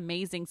direct that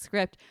amazing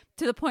script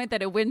to the point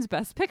that it wins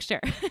Best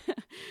Picture.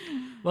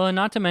 Well, and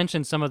not to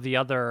mention some of the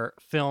other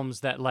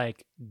films that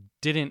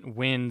didn't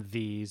win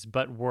these,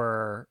 but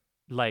were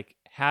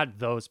had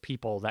those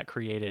people that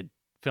created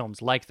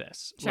films like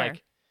this. Sure.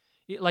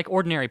 Like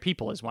Ordinary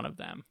People is one of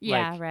them.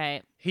 Yeah,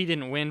 right. He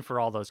didn't win for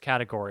all those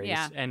categories.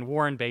 Yeah. And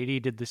Warren Beatty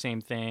did the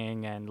same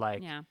thing, and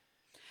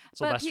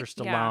Sylvester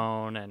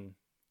Stallone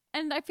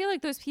And I feel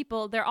like those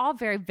people, they're all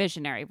very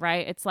visionary,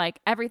 right? It's like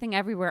Everything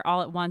Everywhere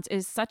All at Once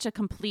is such a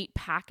complete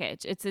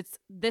package. It's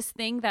this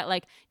thing that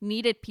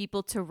needed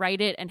people to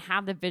write it and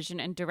have the vision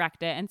and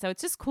direct it. And so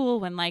it's just cool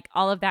when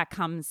all of that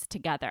comes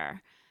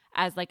together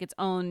as its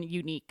own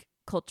unique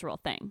cultural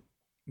thing.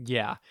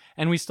 Yeah.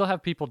 And we still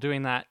have people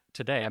doing that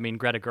today. I mean,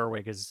 Greta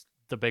Gerwig is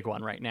the big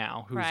one right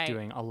now who's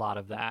doing a lot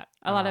of that.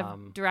 A lot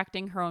of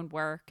directing her own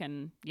work,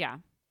 and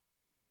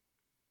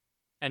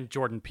And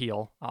Jordan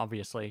Peele,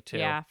 obviously, too.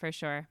 Yeah, for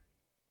sure.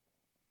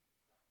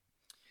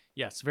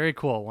 Yes, very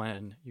cool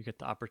when you get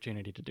the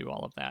opportunity to do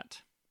all of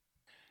that.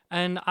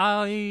 And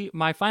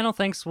my final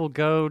thanks will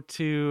go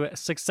to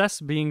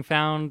success being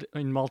found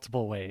in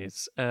multiple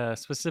ways,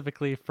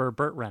 specifically for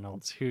Burt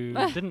Reynolds, who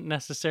didn't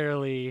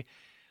necessarily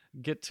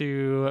get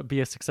to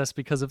be a success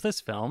because of this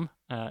film,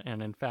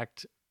 and in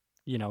fact,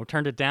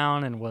 turned it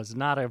down and was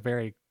not a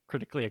very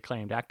critically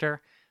acclaimed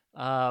actor,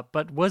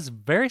 but was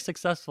very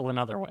successful in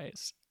other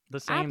ways.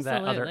 The same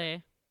that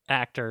other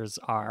actors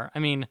are. I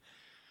mean,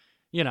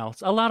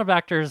 a lot of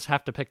actors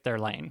have to pick their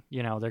lane.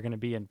 They're going to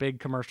be in big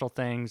commercial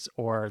things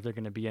or they're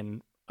going to be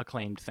in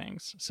acclaimed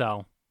things.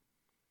 So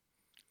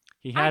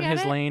he had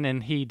his lane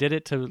and he did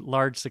it to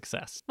large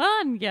success.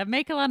 Well, yeah,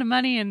 make a lot of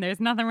money and there's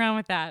nothing wrong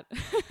with that.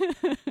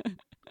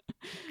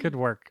 Good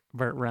work,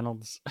 Burt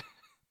Reynolds.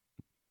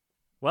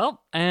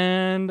 Well,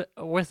 and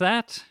with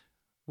that,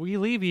 we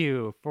leave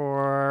you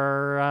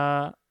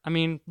for,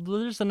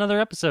 there's another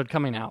episode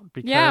coming out.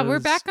 Because we're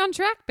back on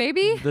track,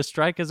 baby. The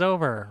strike is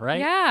over,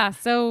 right? Yeah,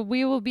 so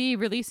we will be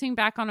releasing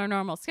back on our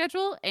normal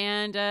schedule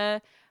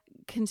and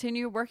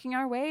continue working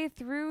our way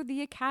through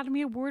the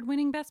Academy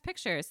Award-winning Best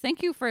Pictures.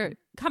 Thank you for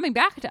coming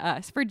back to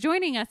us, for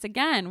joining us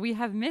again. We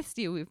have missed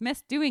you. We've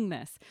missed doing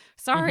this.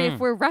 Sorry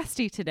if we're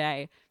rusty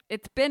today.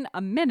 It's been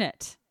a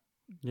minute.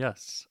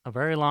 Yes, a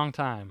very long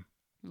time.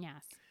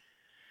 Yes.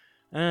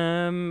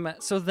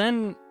 So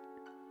then,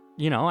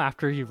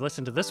 after you've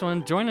listened to this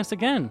one, join us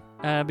again,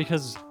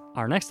 because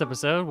our next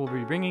episode will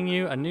be bringing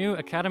you a new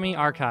Academy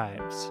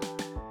Archives.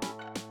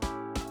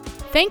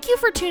 Thank you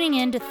for tuning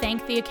in to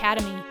Thank the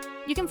Academy.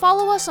 You can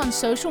follow us on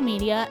social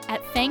media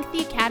at Thank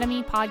the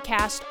Academy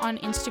Podcast on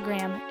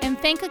Instagram and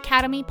Thank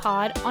Academy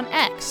Pod on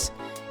X.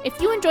 If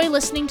you enjoy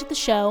listening to the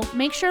show,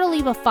 make sure to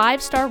leave a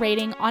 5-star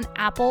rating on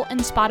Apple and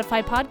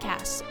Spotify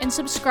podcasts and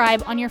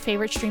subscribe on your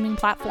favorite streaming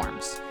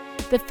platforms.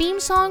 The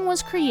theme song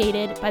was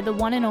created by the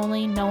one and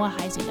only Noah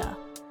Heisiga.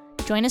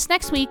 Join us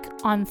next week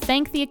on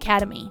Thank the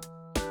Academy.